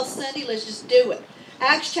Pentecost Sunday. Let's just do it.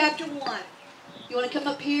 Acts chapter 1. You want to come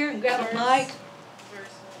up here and grab a mic?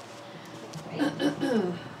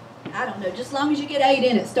 I don't know. Just as long as you get 8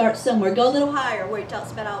 in it, start somewhere. Go a little higher where he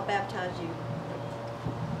talks about I'll baptize you.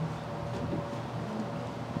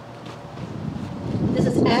 This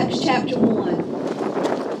is Acts chapter 1.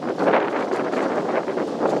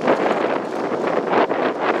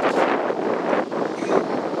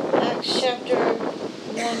 Acts chapter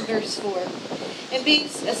 1, verse 4. And being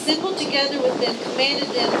assembled together with them, commanded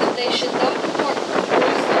them that they should not depart from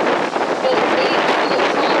Jerusalem, but wait for the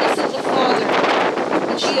promise of the Father,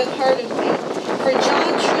 which ye have heard of me. For John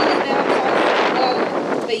truly baptized with water,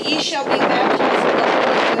 but ye shall be baptized with the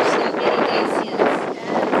Holy Ghost not many days hence.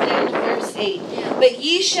 Down to verse 8. But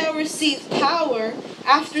ye shall receive power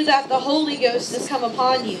after that the Holy Ghost is come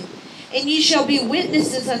upon you. And ye shall be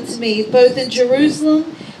witnesses unto me, both in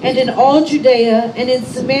Jerusalem and in all Judea and in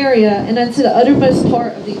Samaria and unto the uttermost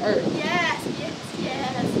part of the earth. Yes.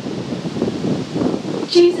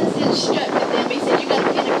 Jesus instructed them. He said, you got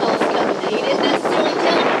a Pentecost coming. He didn't necessarily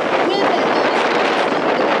tell them when that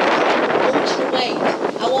Holy Spirit was coming.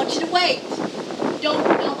 I want you to wait.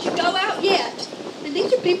 Don't you go out yet. And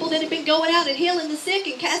these are people that had been going out and healing the sick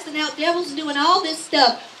and casting out devils and doing all this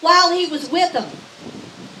stuff while he was with them.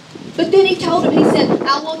 But then he told them, he said,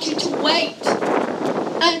 I want you to wait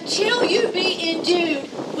until you be endued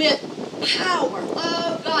with power.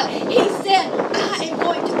 Oh God. He said, I am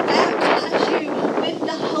going to baptize you with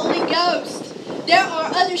the Holy Ghost. There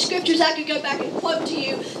are other scriptures I could go back and quote to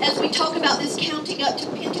you as we talk about this counting up to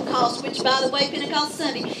Pentecost, which, by the way, Pentecost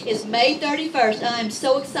Sunday is May 31st. I am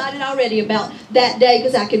so excited already about that day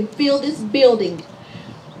because I can feel this building.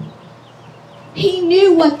 He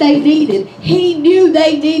knew what they needed. He knew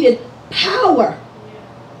they needed power.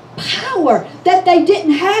 Power that they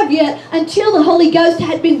didn't have yet until the Holy Ghost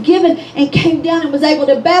had been given and came down and was able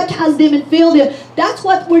to baptize them and fill them. That's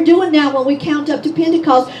what we're doing now when we count up to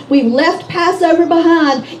Pentecost. We've left Passover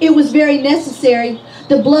behind. It was very necessary.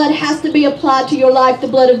 The blood has to be applied to your life, the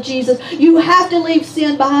blood of Jesus. You have to leave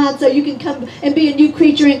sin behind so you can come and be a new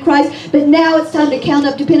creature in Christ. But now it's time to count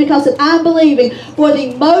up to Pentecost, and I'm believing for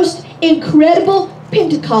the most incredible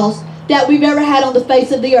Pentecost that we've ever had on the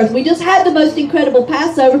face of the earth. We just had the most incredible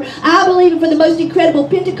Passover. I believe for the most incredible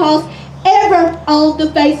Pentecost ever on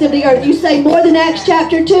the face of the earth. You say more than Acts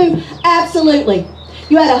chapter 2? Absolutely.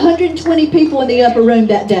 You had 120 people in the upper room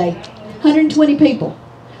that day. 120 people.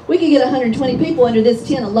 We could get 120 people under this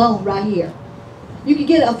tent alone right here. You could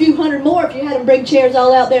get a few hundred more if you had them bring chairs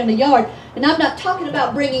all out there in the yard. And I'm not talking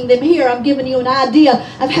about bringing them here. I'm giving you an idea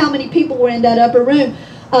of how many people were in that upper room.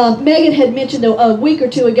 Megan had mentioned a week or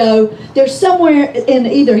two ago, there's somewhere in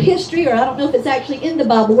either history or I don't know if it's actually in the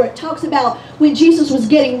Bible where it talks about when Jesus was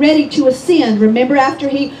getting ready to ascend. Remember, after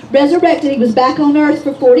he resurrected, he was back on earth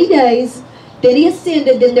for 40 days. Then he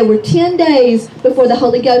ascended. Then there were 10 days before the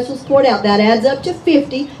Holy Ghost was poured out. That adds up to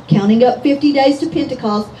 50, counting up 50 days to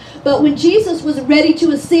Pentecost. But when Jesus was ready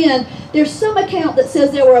to ascend, there's some account that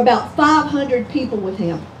says there were about 500 people with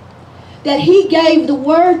him that he gave the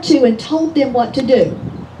word to and told them what to do.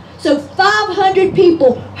 So 500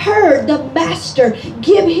 people heard the Master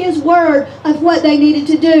give his word of what they needed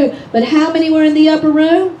to do. But how many were in the upper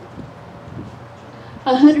room?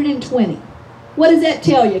 120. What does that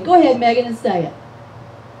tell you? Go ahead, Megan, and say it.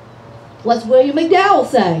 What's William McDowell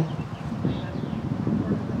say?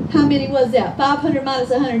 How many was that? 500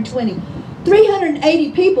 minus 120.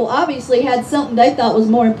 380 people obviously had something they thought was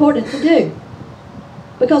more important to do.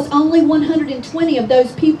 Because only 120 of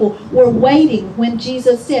those people were waiting when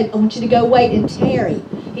Jesus said, I want you to go wait and tarry.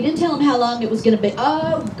 He didn't tell them how long it was going to be.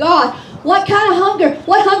 Oh, God, what kind of hunger?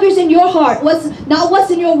 What hunger's in your heart? Not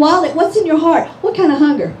what's in your wallet, what's in your heart? What kind of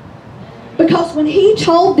hunger? Because when he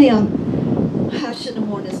told them, I shouldn't have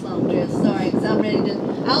worn this long dress, sorry, because I'm ready to,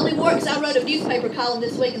 I only wore it because I wrote a newspaper column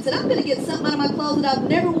this week and said, I'm going to get something out of my closet I've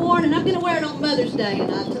never worn and I'm going to wear it on Mother's Day.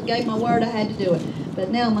 And I gave my word I had to do it.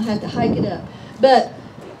 But now I'm going to have to hike it up. But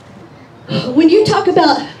when you talk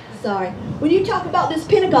about this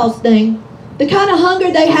Pentecost thing, the kind of hunger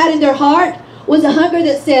they had in their heart was a hunger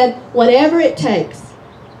that said, whatever it takes.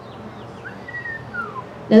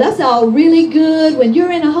 Now that's all really good when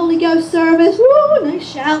you're in a Holy Ghost service, woo, and they're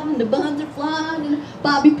shouting, the buns are flying, and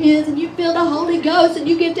bobby pins, and you feel the Holy Ghost, and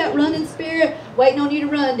you get that running spirit, waiting on you to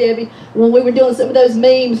run, Debbie. When we were doing some of those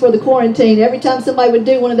memes for the quarantine, every time somebody would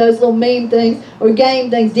do one of those little meme things or game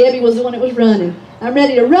things, Debbie was the one that was running. I'm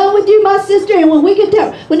ready to run with you, my sister, and when we get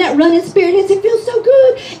there, when that running spirit hits, it feels so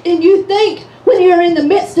good, and you think, when you're in the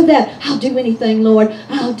midst of that, I'll do anything, Lord.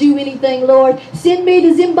 I'll do anything, Lord. Send me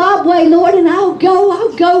to Zimbabwe, Lord, and I'll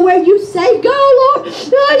go where you say go, Lord.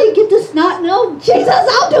 Oh, you get the snot, no, Jesus,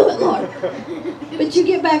 I'll do it, Lord. But you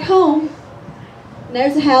get back home, and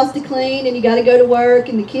there's a house to clean, and you got to go to work,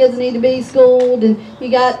 and the kids need to be schooled, and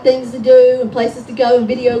you got things to do, and places to go, and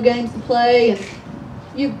video games to play,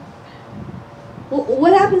 and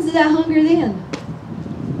what happens to that hunger then?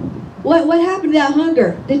 What happened to that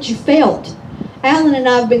hunger that you felt? Alan and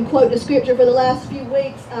I have been quoting the scripture for the last few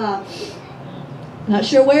weeks. Not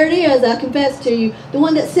sure where it is, I confess to you. The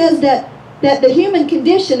one that says that the human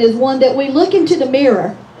condition is one that we look into the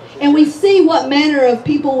mirror and we see what manner of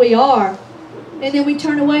people we are, and then we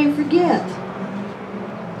turn away and forget.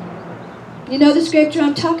 You know the scripture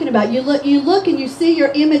I'm talking about. You look and you see your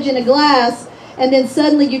image in a glass, and then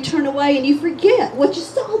suddenly you turn away and you forget what you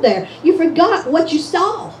saw there. You forgot what you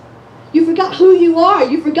saw. You forgot who you are.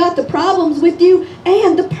 You forgot the problems with you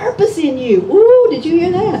and the purpose in you. Ooh, did you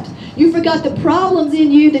hear that? You forgot the problems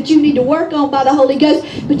in you that you need to work on by the Holy Ghost,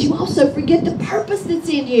 but you also forget the purpose that's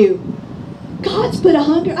in you. God's put a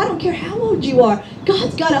hunger. I don't care how old you are.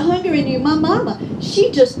 God's got a hunger in you. My mama, she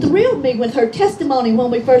just thrilled me with her testimony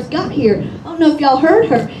when we first got here. I don't know if y'all heard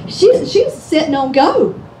her. She was sitting on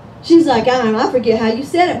go. She's like, I forget how you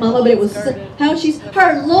said it, Mama, but it was how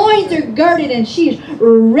her loins are girded and she's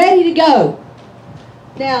ready to go.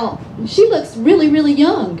 Now, she looks really, really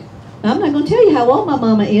young. I'm not going to tell you how old my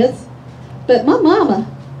mama is, but my mama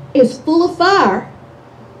is full of fire.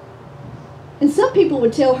 And some people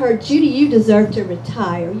would tell her, Judy, you deserve to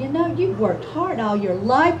retire. You know, you've worked hard all your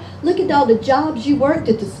life. Look at all the jobs you worked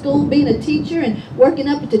at the school, being a teacher and working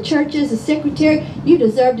up at the church as a secretary. You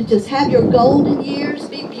deserve to just have your golden years,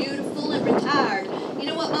 be beautiful and retired. You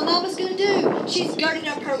know what my mama's going to do? She's girded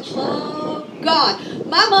up her, oh God,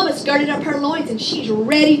 my mama's girded up her loins and she's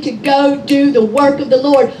ready to go do the work of the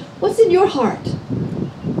Lord. What's in your heart?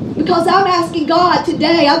 Because I'm asking God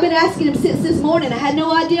today, I've been asking Him since this morning. I had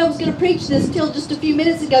no idea I was going to preach this till just a few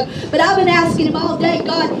minutes ago. But I've been asking Him all day,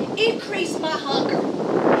 God, increase my hunger.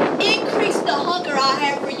 Increase the hunger I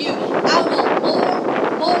have for you. I want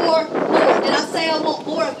more. Did I say I want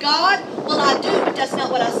more of God? Well, I do, but that's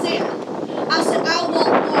not what I said. I said I want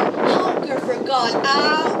more hunger for God.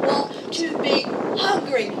 I want to be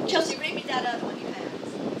hungry. Chelsea, read me that other one you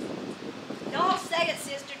have. Y'all say it,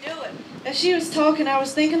 sister. Do it. As she was talking, I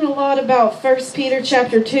was thinking a lot about 1 Peter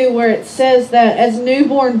chapter 2, where it says that as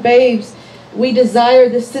newborn babes, we desire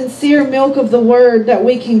the sincere milk of the word, that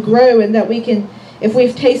we can grow and that we can, if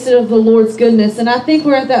we've tasted of the Lord's goodness. And I think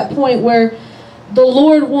we're at that point where the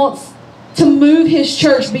Lord wants to move His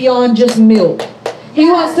church beyond just milk. He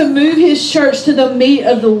wants to move His church to the meat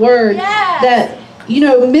of the word. That, you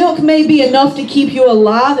know, milk may be enough to keep you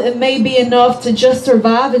alive. It may be enough to just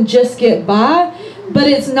survive and just get by. But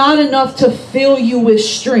it's not enough to fill you with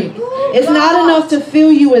strength. It's not enough to fill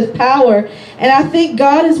you with power. And I think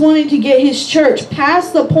God is wanting to get His church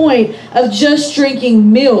past the point of just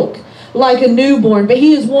drinking milk like a newborn. But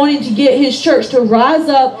He is wanting to get His church to rise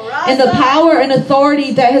up in the power and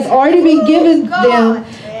authority that has already been given them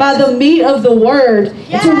by the meat of the word.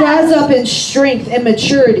 And to rise up in strength and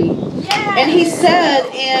maturity. And He said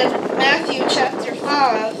in Matthew chapter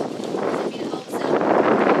 5,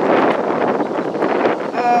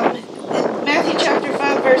 in Matthew chapter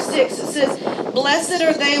 5 verse 6, it says, "Blessed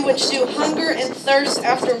are they which do hunger and thirst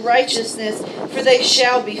after righteousness, for they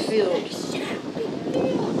shall be filled."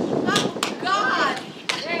 Oh God!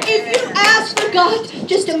 If you ask for God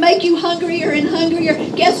just to make you hungrier and hungrier,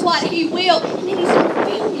 guess what? He will. And then He's going to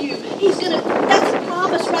fill you. That's a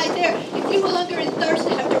promise right there. If you hunger and thirst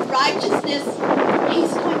after righteousness,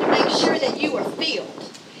 He's going to make sure that you are filled.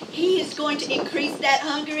 He is going to increase that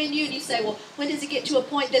hunger in you. And you say, well, when does it get to a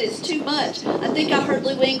point that it's too much? I think I heard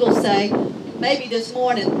Lou Engle say, maybe this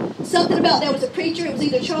morning, something about there was a preacher. It was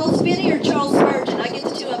either Charles Finney or Charles Spurgeon. I get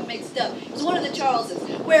the two of them mixed up. It was one of the Charleses,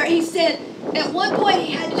 where he said, at one point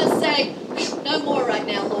he had to just say, no more right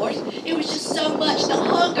now, Lord. It was just so much, the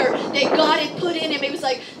hunger that God had put in him. He was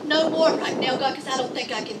like, no more right now, God, because I don't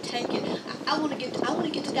think I can take it. I want to get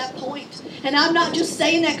to that point. And I'm not just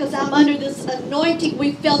saying that because I'm under this anointing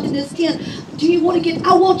we felt in this tent.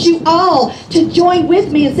 I want you all to join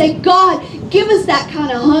with me and say, God, give us that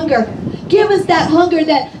kind of hunger. Give us that hunger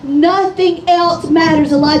that nothing else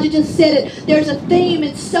matters. Elijah just said it. There's a theme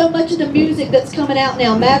in so much of the music that's coming out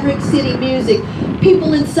now. Maverick City music.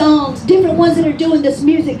 People in songs. Different ones that are doing this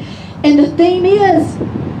music. And the theme is,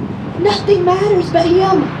 nothing matters but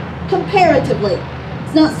Him. Comparatively.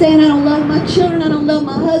 It's not saying I don't love my children. I don't love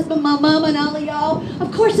my husband, my mama, and all of y'all.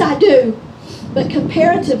 Of course I do. But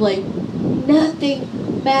comparatively, nothing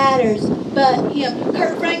matters but Him.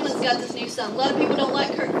 Kurt Franklin's got this new song. A lot of people don't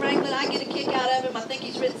like Kurt Franklin. I get a kick out of him. I think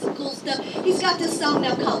he's written some cool stuff. He's got this song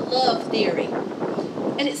now called Love Theory.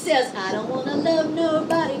 And it says, I don't want to love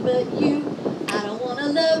nobody but you. I don't want to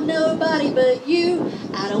love nobody but you.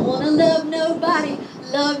 I don't want to love nobody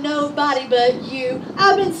but you.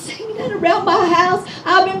 I've been singing that around my house.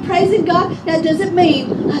 I've been praising God. That doesn't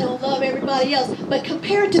mean I don't love everybody else. But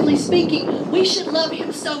comparatively speaking, we should love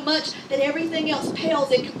Him so much that everything else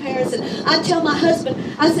pales in comparison. I tell my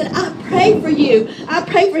husband, I said, I pray for you. I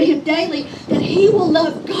pray for him daily that he will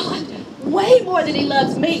love God way more than he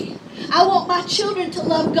loves me. I want my children to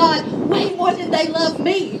love God way more than they love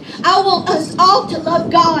me. I want us all to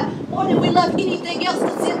love God more than we love anything else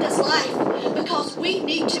that's in this life. Because we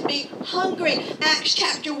need to be hungry. Acts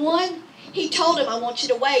chapter 1, He told him, I want you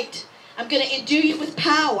to wait. I'm going to endue you with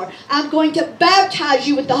power. I'm going to baptize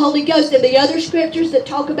you with the Holy Ghost. And the other scriptures that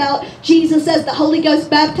talk about Jesus as the Holy Ghost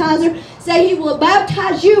baptizer say He will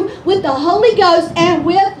baptize you with the Holy Ghost and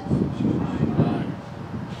with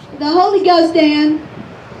the Holy Ghost, Dan.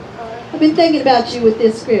 I've been thinking about you with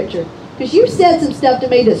this scripture. Because you said some stuff to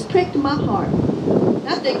me that's pricked my heart. And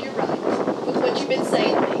I think you're right with what you've been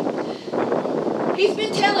saying to me. He's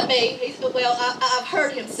been telling me, I've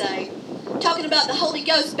heard him say, talking about the Holy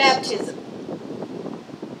Ghost baptism.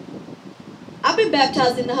 I've been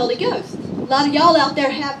baptized in the Holy Ghost. A lot of y'all out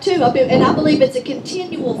there have too. And I believe it's a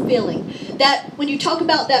continual feeling. That when you talk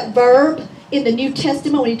about that verb in the New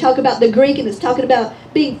Testament, when you talk about the Greek and it's talking about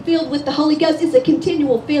being filled with the Holy Ghost, it's a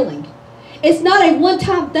continual feeling. It's not a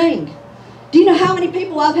one-time thing. Do you know how many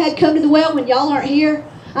people I've had come to the well when y'all aren't here?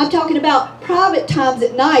 I'm talking about private times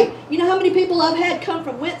at night. You know how many people I've had come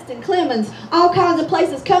from Winston, Clemens, all kinds of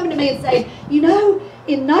places coming to me and say, you know,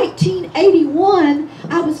 in 1981,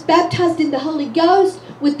 I was baptized in the Holy Ghost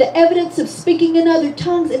with the evidence of speaking in other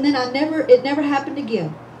tongues, and then it never happened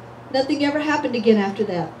again. Nothing ever happened again after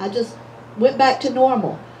that. I just went back to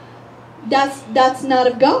normal. That's not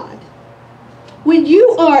of God. When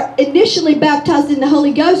you are initially baptized in the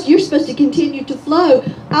Holy Ghost, you're supposed to continue to flow.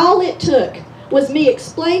 All it took was me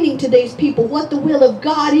explaining to these people what the will of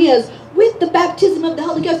God is with the baptism of the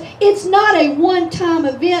Holy Ghost. It's not a one-time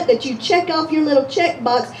event that you check off your little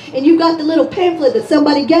checkbox and you got the little pamphlet that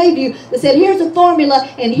somebody gave you that said, here's a formula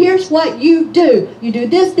and here's what you do. You do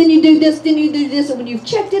this, then you do this, then you do this, and when you've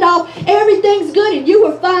checked it off, everything's good and you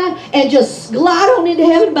were fine, and just glide on into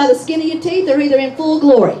heaven by the skin of your teeth, or either in full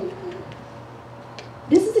glory.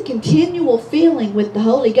 This is a continual filling with the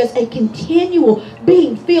Holy Ghost, a continual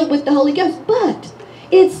being filled with the Holy Ghost. But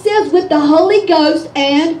it says with the Holy Ghost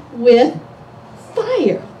and with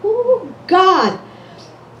fire. Ooh, God.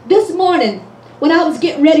 This morning, when I was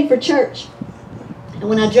getting ready for church, and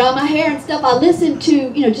when I dry my hair and stuff, I listened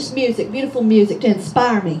to, just music, beautiful music to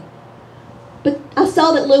inspire me. But I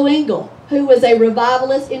saw that Lou Engle, who was a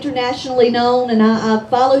revivalist, internationally known, and I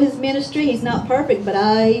follow his ministry. He's not perfect, but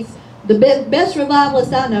he's the best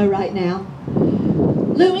revivalist I know right now.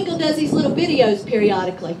 Lou Engle does these little videos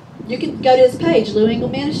periodically. You can go to his page, Lou Engle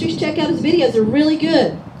Ministries. Check out his videos. They're really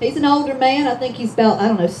good. He's an older man. I think he's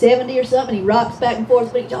about, 70 or something. He rocks back and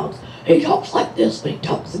forth, but he talks like this, but he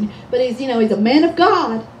talks. But he's a man of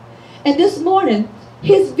God. And this morning,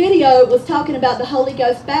 his video was talking about the Holy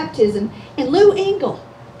Ghost baptism. And Lou Engle,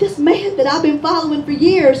 this man that I've been following for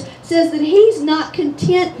years, says that he's not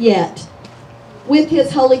content yet with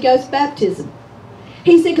his Holy Ghost baptism.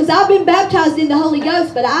 He said, because I've been baptized in the Holy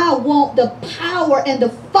Ghost, but I want the power and the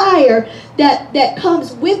fire that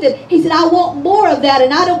comes with it. He said, I want more of that,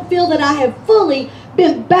 and I don't feel that I have fully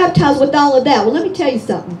been baptized with all of that. Well, let me tell you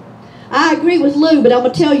something. I agree with Lou, but I'm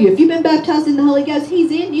going to tell you, if you've been baptized in the Holy Ghost,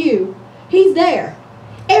 He's in you. He's there.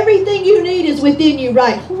 Everything you need is within you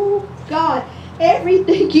right. Oh, God.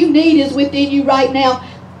 Everything you need is within you right now.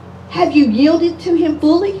 Have you yielded to Him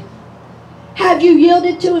fully? Have you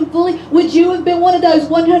yielded to Him fully? Would you have been one of those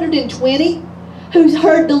 120 who's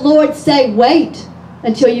heard the Lord say, wait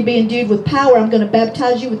until you be endued with power. I'm going to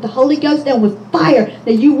baptize you with the Holy Ghost and with fire.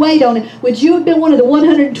 Now you wait on it. Would you have been one of the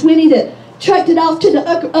 120 that trucked it off to the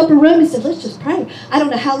upper room and said, let's just pray. I don't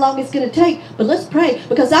know how long it's going to take, but let's pray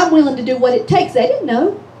because I'm willing to do what it takes. They didn't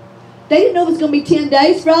know. They didn't know it was going to be 10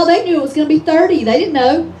 days. For all they knew, it was going to be 30. They didn't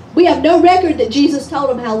know. We have no record that Jesus told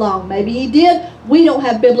them how long. Maybe He did. We don't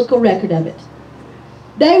have biblical record of it.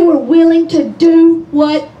 They were willing to do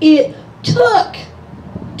what it took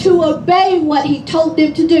to obey what He told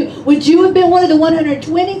them to do. Would you have been one of the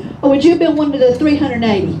 120, or would you have been one of the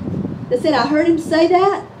 380 that said, I heard Him say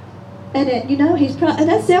that, and He's probably,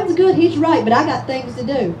 that sounds good, He's right, but I got things to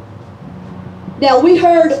do. Now, we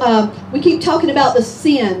heard, we keep talking about the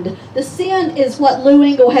send. The send is what Lou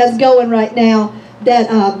Engle has going right now,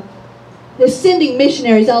 that they're sending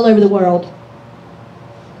missionaries all over the world.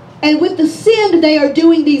 And with the send, they are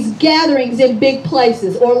doing these gatherings in big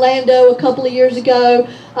places. Orlando a couple of years ago.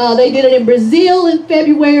 They did it in Brazil in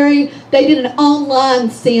February. They did an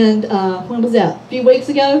online send, when was that? A few weeks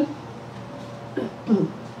ago?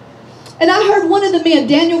 And I heard one of the men,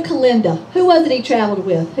 Daniel Kalinda. Who was it he traveled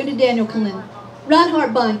with? Who did Daniel Kalinda?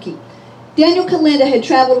 Reinhard Bonnke. Daniel Kalinda had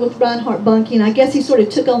traveled with Reinhard Bonnke, and I guess he sort of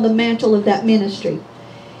took on the mantle of that ministry.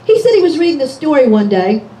 He said he was reading the story one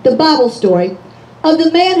day, the Bible story, of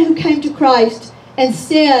the man who came to Christ and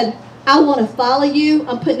said, I want to follow you.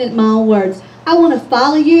 I'm putting it in my own words. I want to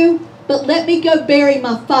follow you, but let me go bury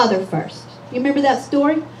my father first. You remember that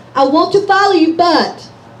story? I want to follow you, but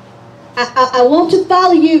I want to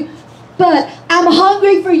follow you, but I'm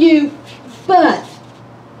hungry for you, but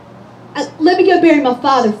let me go bury my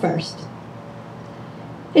father first.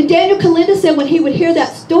 And Daniel Kalinda said when he would hear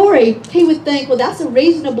that story, he would think, well, that's a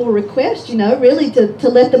reasonable request, really, to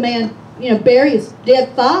let the man bury his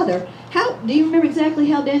dead father. How do you remember exactly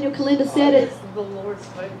how Daniel Kalinda said it? The Lord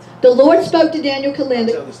spoke to him. The Lord spoke to Daniel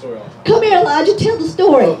Kalinda. Tell the story also. Come here, Elijah. Tell the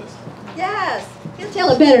story. Yes, he'll tell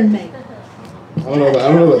it better than me. I don't know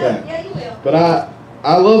about that. Yeah, you will. But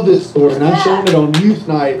I love this story, and I've shown it on youth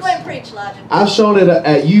nights. Go ahead and preach, Elijah. I've shown it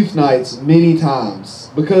at youth nights many times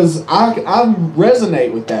because I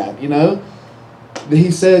resonate with that.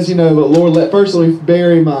 He says, but Lord, let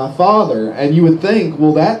bury my father, and you would think,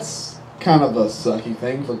 well, that's kind of a sucky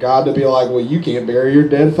thing for God to be like, well, you can't bury your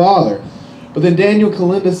dead father. But then Daniel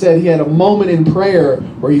Kalinda said he had a moment in prayer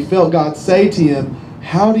where he felt God say to him,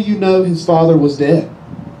 how do you know his father was dead?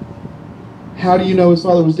 How do you know his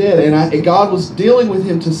father was dead? And God was dealing with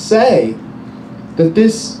him to say that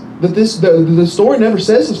the story never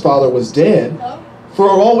says his father was dead. For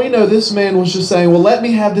all we know, this man was just saying, well, let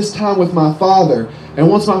me have this time with my father. And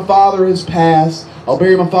once my father has passed, I'll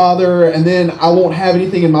bury my father, and then I won't have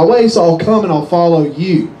anything in my way, so I'll come and I'll follow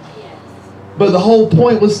you. But the whole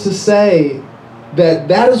point was to say that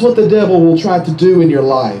that is what the devil will try to do in your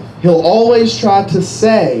life. He'll always try to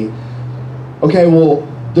say, okay, well,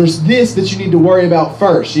 there's this that you need to worry about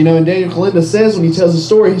first. You know, and Daniel Kalinda says, when he tells the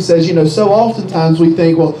story, he says, you know, so oftentimes we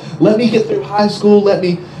think, well, let me get through high school, let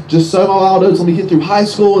me just sow my wild oats, let me get through high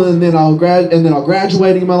school, and then I'll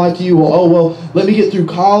graduate in my life to you. Well, let me get through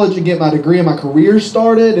college and get my degree and my career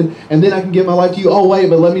started, and then I can give my life to you. Oh, wait,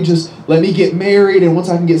 but let me get married, and once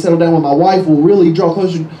I can get settled down with my wife, we'll really draw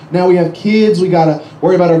closer. Now we have kids, we got to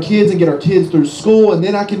worry about our kids and get our kids through school, and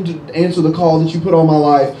then I can answer the call that you put on my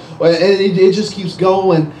life. And it just keeps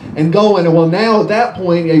going and going. And well, now at that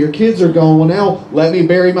point, yeah, your kids are gone. Well, now let me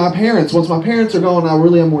bury my parents. Once my parents are gone, I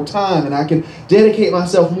really have more time and I can dedicate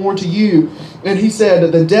myself more to you. And he said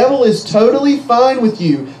that the devil is totally fine with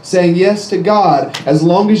you saying yes to God as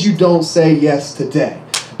long as you don't say yes today.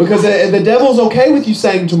 Because the devil's okay with you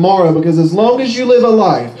saying tomorrow, because as long as you live a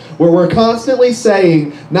life where we're constantly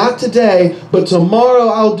saying, not today, but tomorrow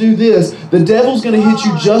I'll do this, the devil's going to hit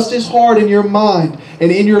you just as hard in your mind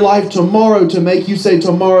and in your life tomorrow to make you say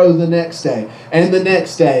tomorrow the next day and the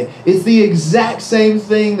next day. It's the exact same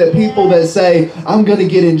thing that people that say, I'm going to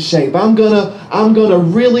get in shape. I'm going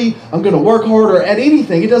to work harder at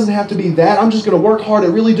anything. It doesn't have to be that. I'm just going to work hard at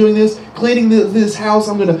really doing this, cleaning this house.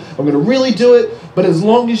 I'm going to really do it. But as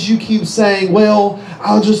long as you keep saying, well,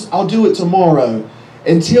 I'll do it tomorrow,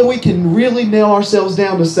 until we can really nail ourselves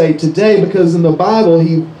down to say today, because in the Bible,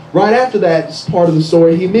 right after that part of the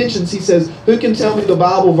story, he says, who can tell me the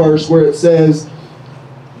Bible verse where it says,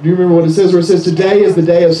 do you remember what it says, where it says, today is the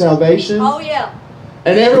day of salvation? Oh, yeah.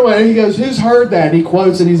 And everyone, he goes, who's heard that? And he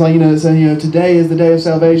quotes it, and he's like, today is the day of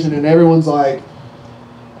salvation. And everyone's like,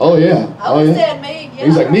 oh, yeah. I would say me. Yeah,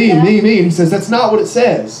 he's like, me. And he says, that's not what it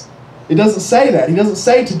says. It doesn't say that. He doesn't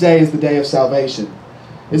say today is the day of salvation.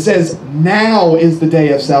 It says now is the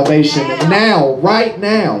day of salvation. Now, right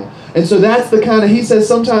now. And so that's the kind of, he says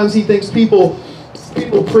sometimes he thinks people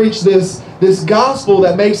preach this gospel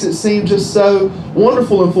that makes it seem just so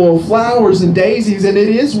wonderful and full of flowers and daisies, and it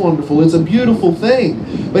is wonderful. It's a beautiful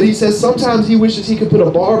thing. But he says sometimes he wishes he could put a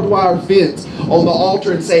barbed wire fence on the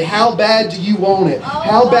altar and say, how bad do you want it?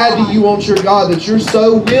 How bad do you want your God that you're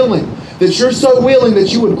so willing? That you're so willing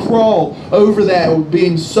that you would crawl over that,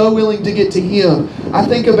 being so willing to get to Him. I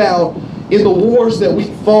think about in the wars that we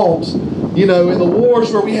fought, in the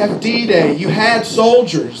wars where we have D-Day, you had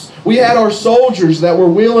soldiers. We had our soldiers that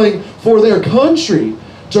were willing for their country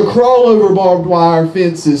to crawl over barbed wire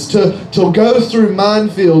fences, to go through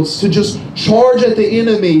minefields, to just charge at the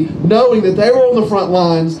enemy, knowing that they were on the front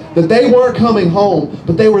lines, that they weren't coming home,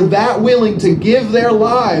 but they were that willing to give their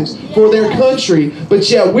lives for their country. But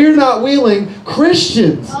yet we're not willing,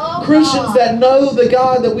 Christians that know the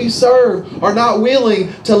God that we serve, are not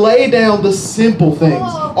willing to lay down the simple things.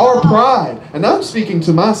 Our pride, and I'm speaking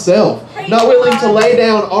to myself, not willing to lay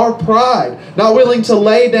down our pride, not willing to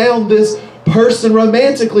lay down this person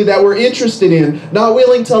romantically that we're interested in, not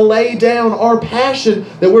willing to lay down our passion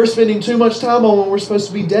that we're spending too much time on when we're supposed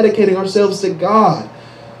to be dedicating ourselves to God.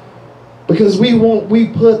 Because we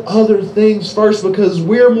put other things first, because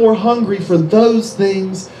we're more hungry for those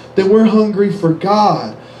things than we're hungry for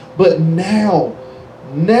God. But now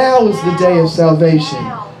is the day of salvation.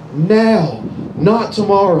 Now, not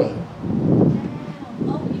tomorrow.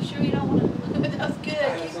 Oh, you sure you don't want to? That's good.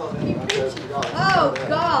 Oh,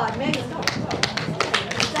 God, man.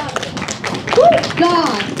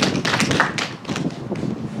 God.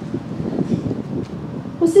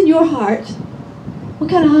 What's in your heart? What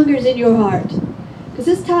kind of hunger is in your heart? Because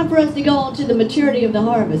it's time for us to go on to the maturity of the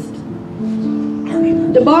harvest.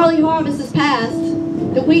 The barley harvest is past.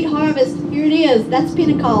 The wheat harvest, here it is. That's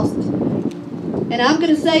Pentecost. And I'm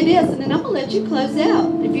going to say this, and then I'm going to let you close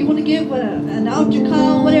out. If you want to give an altar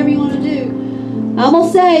call, whatever you want to do. I'm going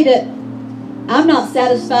to say that I'm not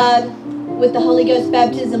satisfied with the Holy Ghost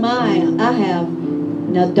baptism I have.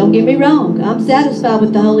 Now, don't get me wrong. I'm satisfied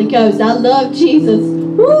with the Holy Ghost. I love Jesus.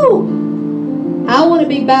 Woo! I want to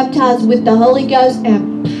be baptized with the Holy Ghost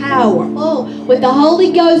and power. Oh, with the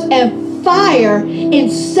Holy Ghost and on fire in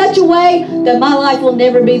such a way that my life will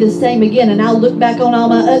never be the same again. And I'll look back on all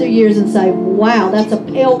my other years and say, wow, that's a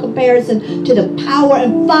pale comparison to the power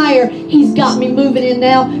and fire He's got me moving in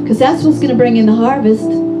now, because that's what's going to bring in the harvest.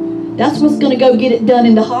 That's what's going to go get it done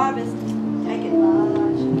in the harvest. Take it,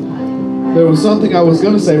 Lord. There was something I was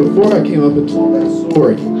going to say before I came up and told that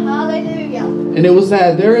story. Hallelujah. And it was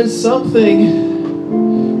that there is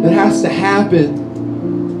something that has to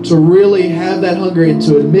happen to really have that hunger and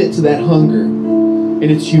to admit to that hunger. And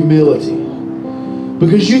it's humility.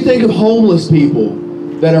 Because you think of homeless people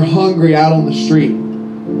that are hungry out on the street.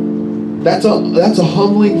 That's a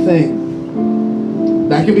humbling thing.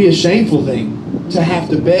 That can be a shameful thing, to have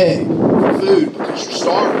to beg for food because you're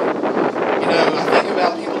starving. You know, I think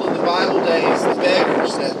about people in the Bible days, the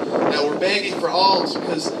beggars that were begging for alms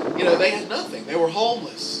because, you know, they had nothing. They were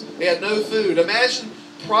homeless. They had no food. Imagine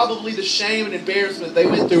probably the shame and embarrassment they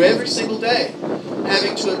went through every single day,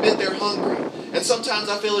 having to admit they're hungry. And sometimes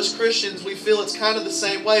I feel as Christians, we feel it's kind of the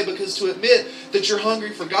same way, because to admit that you're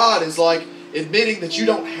hungry for God is like admitting that you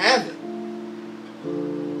don't have it.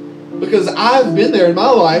 Because I've been there in my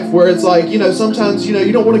life where it's like, you know, sometimes, you know,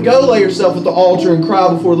 you don't want to go lay yourself at the altar and cry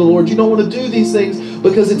before the Lord. You don't want to do these things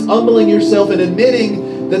because it's humbling yourself and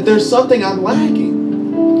admitting that there's something I'm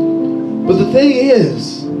lacking. But the thing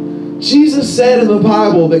is, Jesus said in the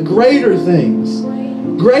Bible that greater things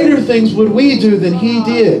would we do than He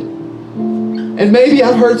did. And maybe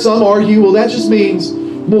I've heard some argue, well, that just means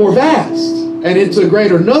more vast. And it's a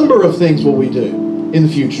greater number of things will we do in the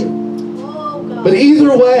future. But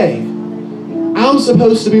either way, I'm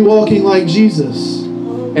supposed to be walking like Jesus.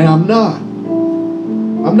 And I'm not.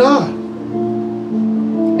 I'm not.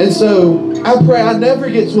 And so I pray I never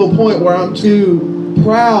get to a point where I'm too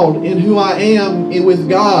proud in who I am with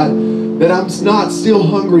God that I'm not still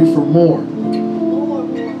hungry for more.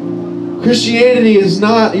 Christianity is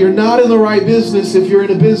not, you're not in the right business if you're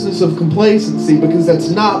in a business of complacency, because that's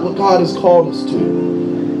not what God has called us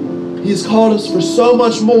to. He's called us for so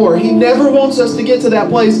much more. He never wants us to get to that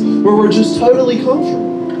place where we're just totally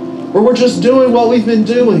comfortable, where we're just doing what we've been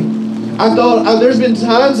doing. I thought, there's been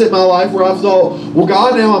times in my life where I've thought, well,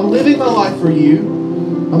 God, now I'm living my life for you.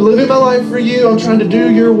 I'm living my life for you. I'm trying to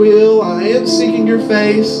do your will. I am seeking your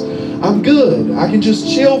face. I'm good. I can just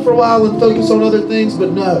chill for a while and focus on other things,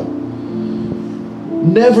 but no.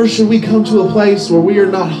 Never should we come to a place where we are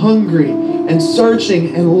not hungry and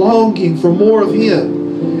searching and longing for more of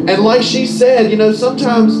Him. And like she said, you know,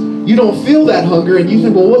 sometimes you don't feel that hunger and you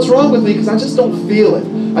think, well, what's wrong with me? Because I just don't feel it.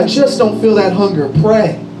 I just don't feel that hunger.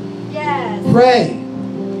 Pray. Yes. Pray.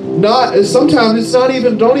 Sometimes it's not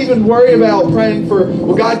even, don't even worry about praying for,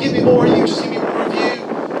 well, God, give me more of you. Just give me more of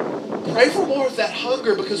you. Pray for more of that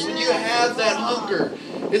hunger, because when you have that hunger,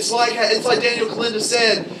 it's like Daniel Kalinda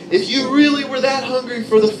said, if you really were that hungry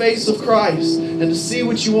for the face of Christ and to see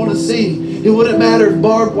what you want to see, it wouldn't matter if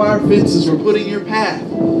barbed wire fences were put in your path.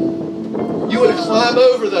 You would climb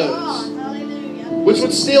over those, which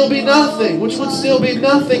would still be nothing,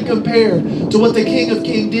 compared to what the King of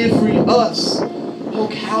Kings did for us on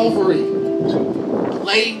Calvary,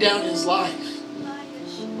 laying down His life.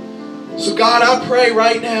 So God, I pray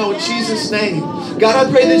right now in Jesus' name, God,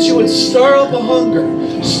 I pray that you would stir up a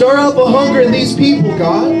hunger in these people,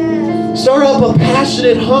 God. Stir up a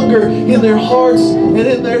passionate hunger in their hearts and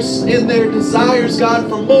in their desires, God,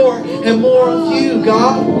 for more and more of you,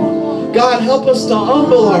 God. God, help us to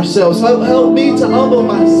humble ourselves. Help me to humble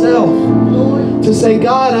myself. To say,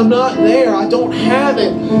 God, I'm not there. I don't have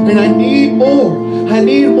it. And I need more. I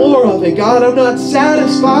need more of it. God, I'm not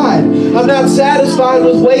satisfied. I'm not satisfied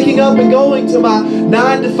with waking up and going to my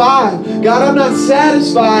 9 to 5. God, I'm not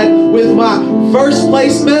satisfied with my first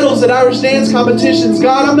place medals at Irish dance competitions.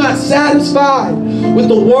 God, I'm not satisfied with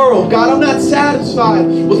the world. God, I'm not satisfied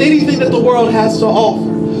with anything that the world has to offer.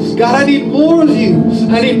 God, I need more of you.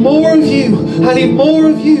 I need more of you. I need more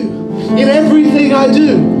of you in everything I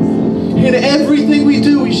do. In everything we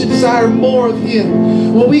do, we should desire more of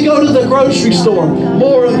Him. When we go to the grocery store,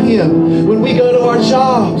 more of Him. When we go to our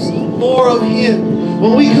jobs, more of Him.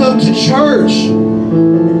 When we come to church,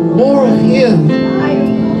 more of Him.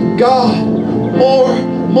 God, more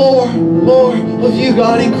of you,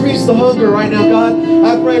 God. Increase the hunger right now, God.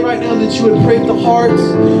 I pray right now that you would prick the hearts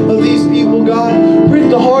of these people, God. Prick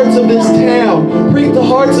the hearts of this town. Prick the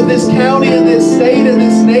hearts of this county and this state and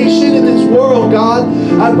this nation and this world, God.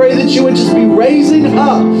 I pray that you would just be raising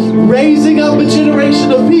up a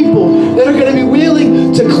generation of people that are going to be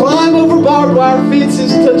willing to climb over barbed wire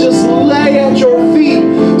fences, to just lay at your feet,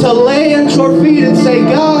 and say,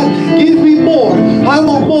 God, give me more. I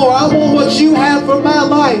want more. I want what you have for my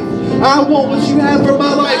life. I want what you have for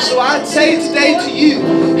my life. life. So I'd say today to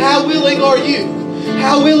you, how willing are you?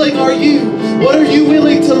 How willing are you? What are you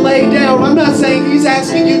willing to lay down? I'm not saying He's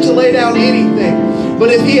asking you to lay down anything. But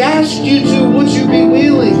if He asked you to, would you be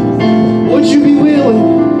willing? Would you be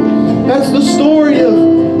willing? That's the story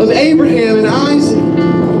of Abraham and Isaac.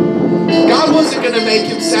 God wasn't going to make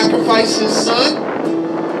him sacrifice his son.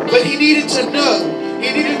 But he needed to know.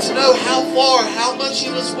 He needed to know how far, how much he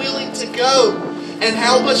was willing to go. And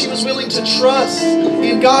how much he was willing to trust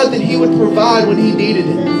in God that He would provide when he needed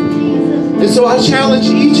it. And so I challenge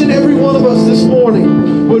each and every one of us this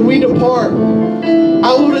morning, when we depart,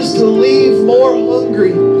 I want us to leave more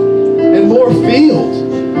hungry and more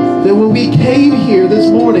filled than when we came here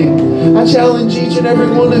this morning. I challenge each and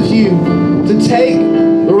every one of you to take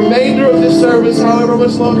the remainder of this service, however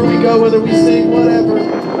much longer we go, whether we sing, whatever,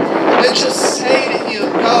 and just say to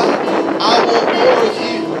Him, God, I want more of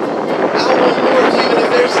you. I want more of you. And if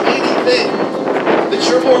there's anything that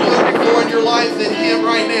you're more hungry for in your life than Him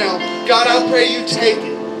right now, God, I pray you take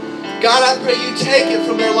it. God, I pray you take it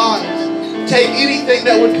from their lives. Take anything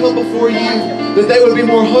that would come before you that they would be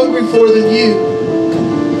more hungry for than you.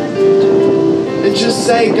 And just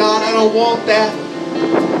say, God, I don't want that.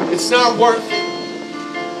 It's not worth it.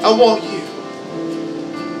 I want you.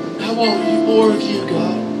 I want you, more of you,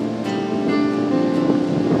 God.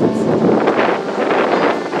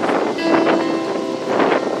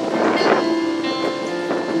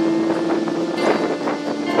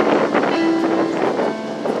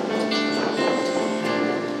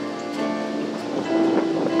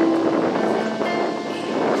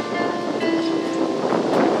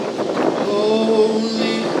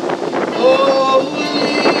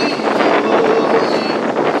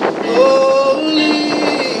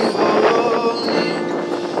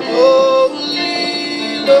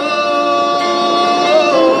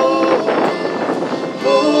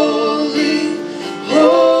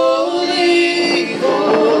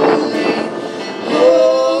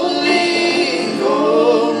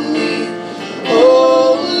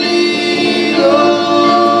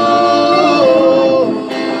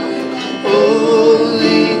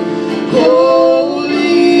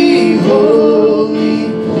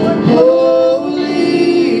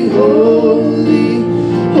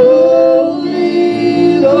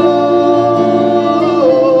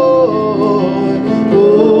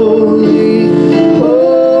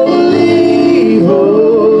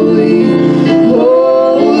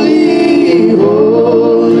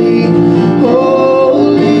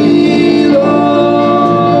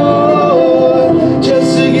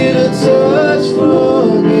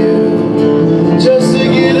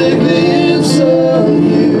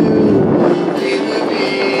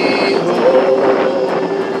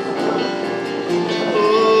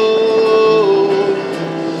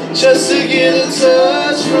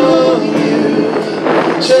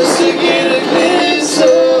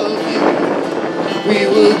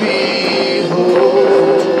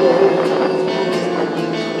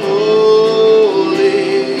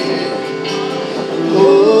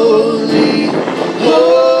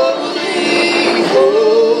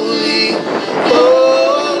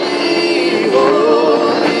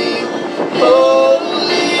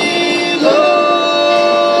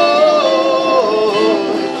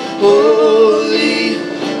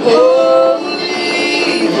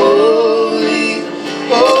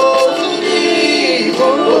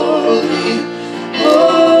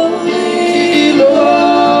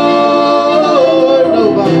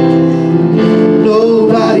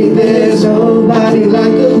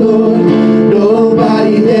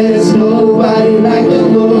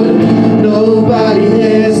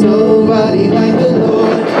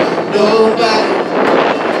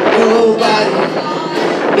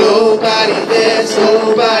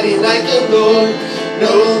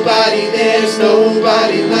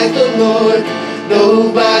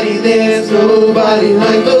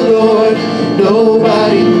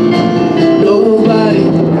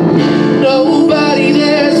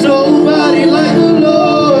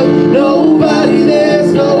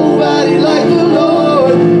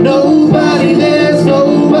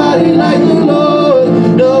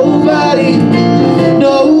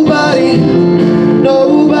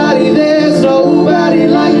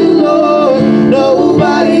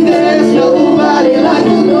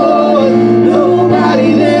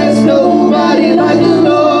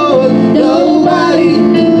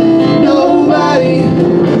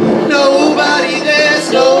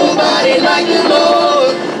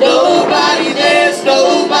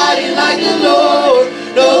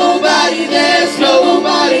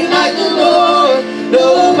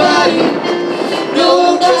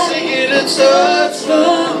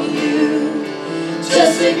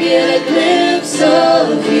 Just to to get a glimpse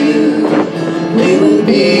of you, we will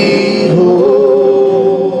be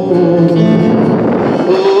whole.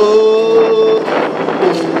 Oh,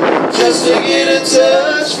 just to get a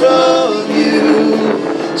touch from you,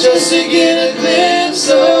 just to get a glimpse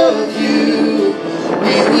of you,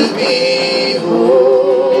 we will be whole.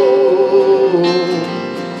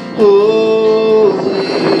 Holy,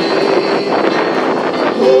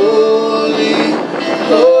 holy,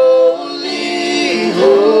 holy,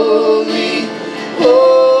 holy,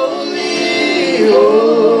 holy,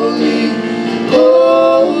 holy,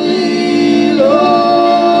 holy Lord.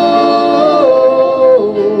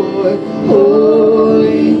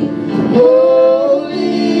 Holy, holy,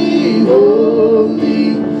 holy,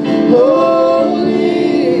 holy,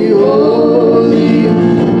 holy,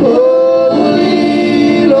 holy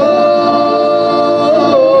Lord.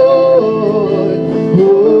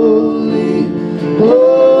 Holy,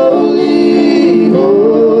 holy,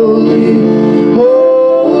 holy, holy,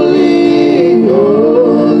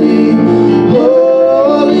 holy,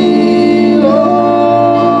 holy Lord.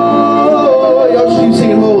 Y'all just keep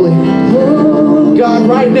singing holy. God,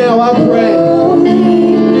 right now I pray.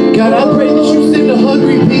 God, I pray that you send the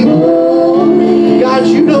hungry people. God,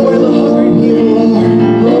 you know where the hungry people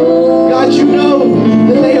are. God, you know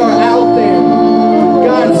that they are out there.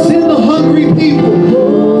 God, send the hungry people.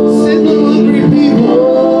 Send the hungry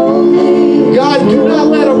people. God, do not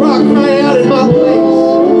let a rock cry out in my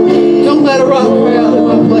place. Don't let a rock cry out in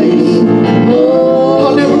my place.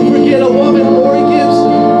 I'll never forget a woman, Lori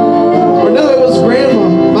Gibson. Or no, it was grandma.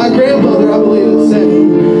 My grandmother, I believe it said.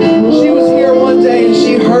 She was here one day and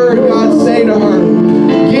she heard God say to her,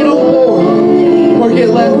 get on board or get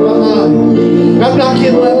left behind. I'm not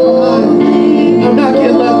getting left behind. I'm not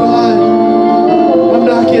getting left behind. I'm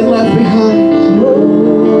not getting left behind.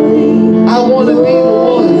 I want to be the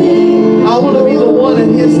one. I want to be the one at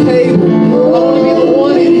his table. I want to be the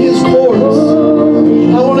one in his courts.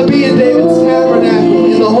 I want to be in David's tabernacle,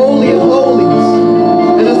 in the Holy of Holies.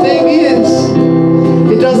 And the thing is,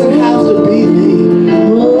 it doesn't have to be me.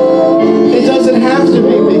 It doesn't have to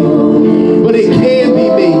be me. But it can be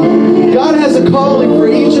me. God has a calling for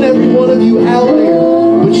each and every one of you out there.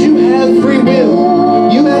 But you have free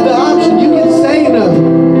will. You have the option. You can say no.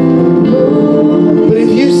 But if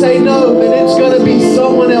you say no, then it's going to be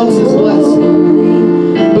someone else's blessing.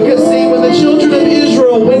 Because see, when the children of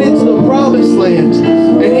Israel went into the promised land,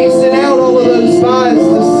 and he sent out all of those spies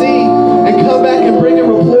to see and come back and bring a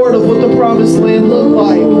report of what the promised land looked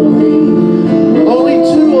like, only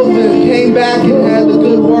 2 of them came back and had the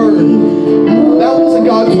good word. That wasn't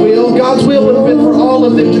God's will. God's will would have been for all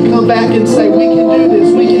of them to come back and say, we can do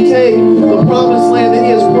this. We can take the promised land that he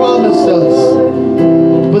has promised us.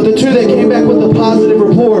 But the 2 that came back with the positive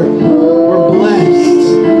report were blessed.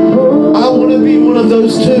 I want to be one of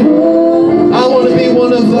those 2. I want to be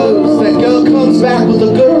one of those that comes back with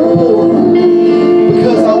a good report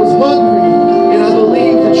because I was hungry and I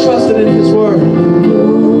believed and trusted in his word.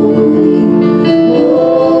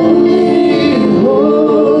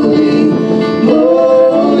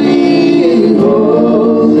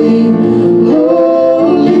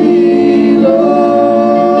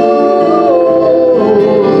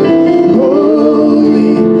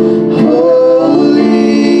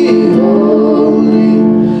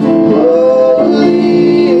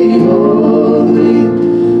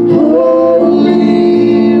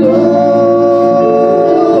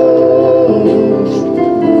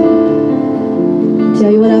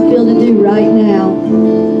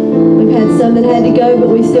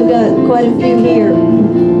 Quite a few here.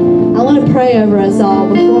 I want to pray over us all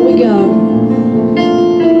before we go.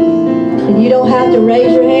 And you don't have to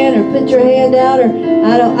raise your hand or put your hand out, or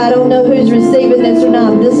I don't know who's receiving this or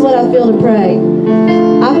not. But this is what I feel to pray.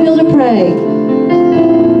 I feel to pray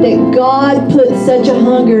that God put such a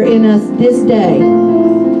hunger in us this day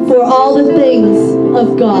for all the things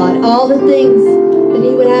of God, all the things that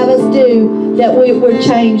he would have us do, that we're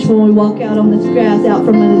changed when we walk out on this grass out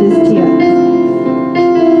from under this tent.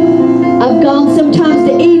 I've gone sometimes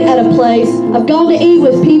to eat at a place. I've gone to eat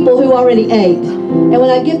with people who already ate. And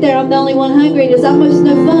when I get there, I'm the only one hungry, and it's almost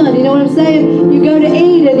no fun. You know what I'm saying? You go to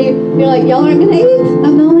eat, and you're like, y'all aren't going to eat?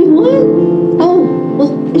 I'm the only one? Oh,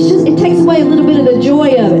 well, it takes away a little bit of the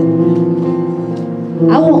joy of it.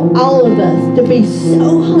 I want all of us to be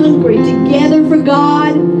so hungry together for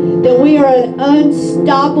God that we are an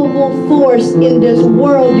unstoppable force in this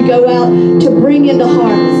world to go out to bring in the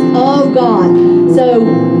harvest. Oh, God. So,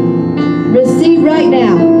 receive right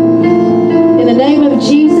now. In the name of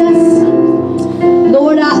Jesus,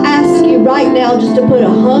 Lord, I ask you right now just to put a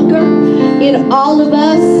hunger in all of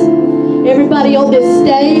us, everybody on this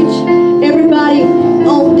stage, everybody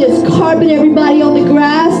on this carpet, everybody on the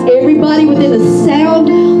grass, everybody within the sound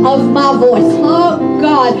of my voice. Oh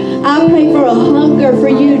God, I pray for a hunger for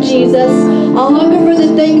you, Jesus. A hunger for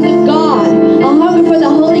the things of God. A hunger for the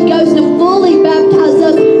Holy Ghost to fully baptize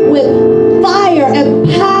us with fire and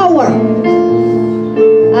power.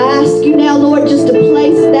 I ask you now, Lord, just to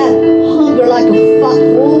place that hunger like a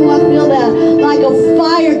fire. Oh, I feel that. Like a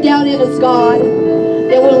fire down in us, God.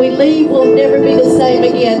 That when we leave, we'll never be the same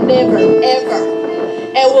again. Never, ever.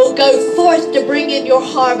 And we'll go forth to bring in your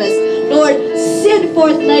harvest. Lord, send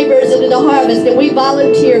forth laborers into the harvest. And we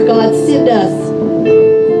volunteer, God. Send us.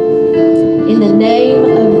 In the name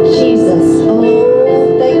of Jesus.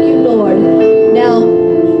 Oh, thank you, Lord. Now,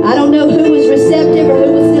 I don't know who was receptive or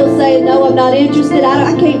who was still saying, no, I'm not interested.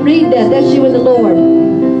 I can't read that. That's you and the Lord.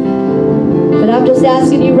 But I'm just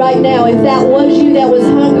asking you right now, if that was you that was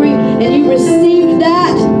hungry and you received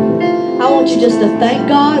that, I want you just to thank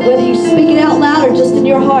God, whether you speak it out loud or just in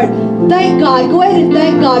your heart. Thank God. Go ahead and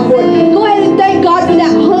thank God for it. Go ahead and thank God for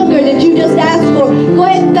that hunger that you just asked for. Go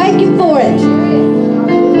ahead and thank Him for it.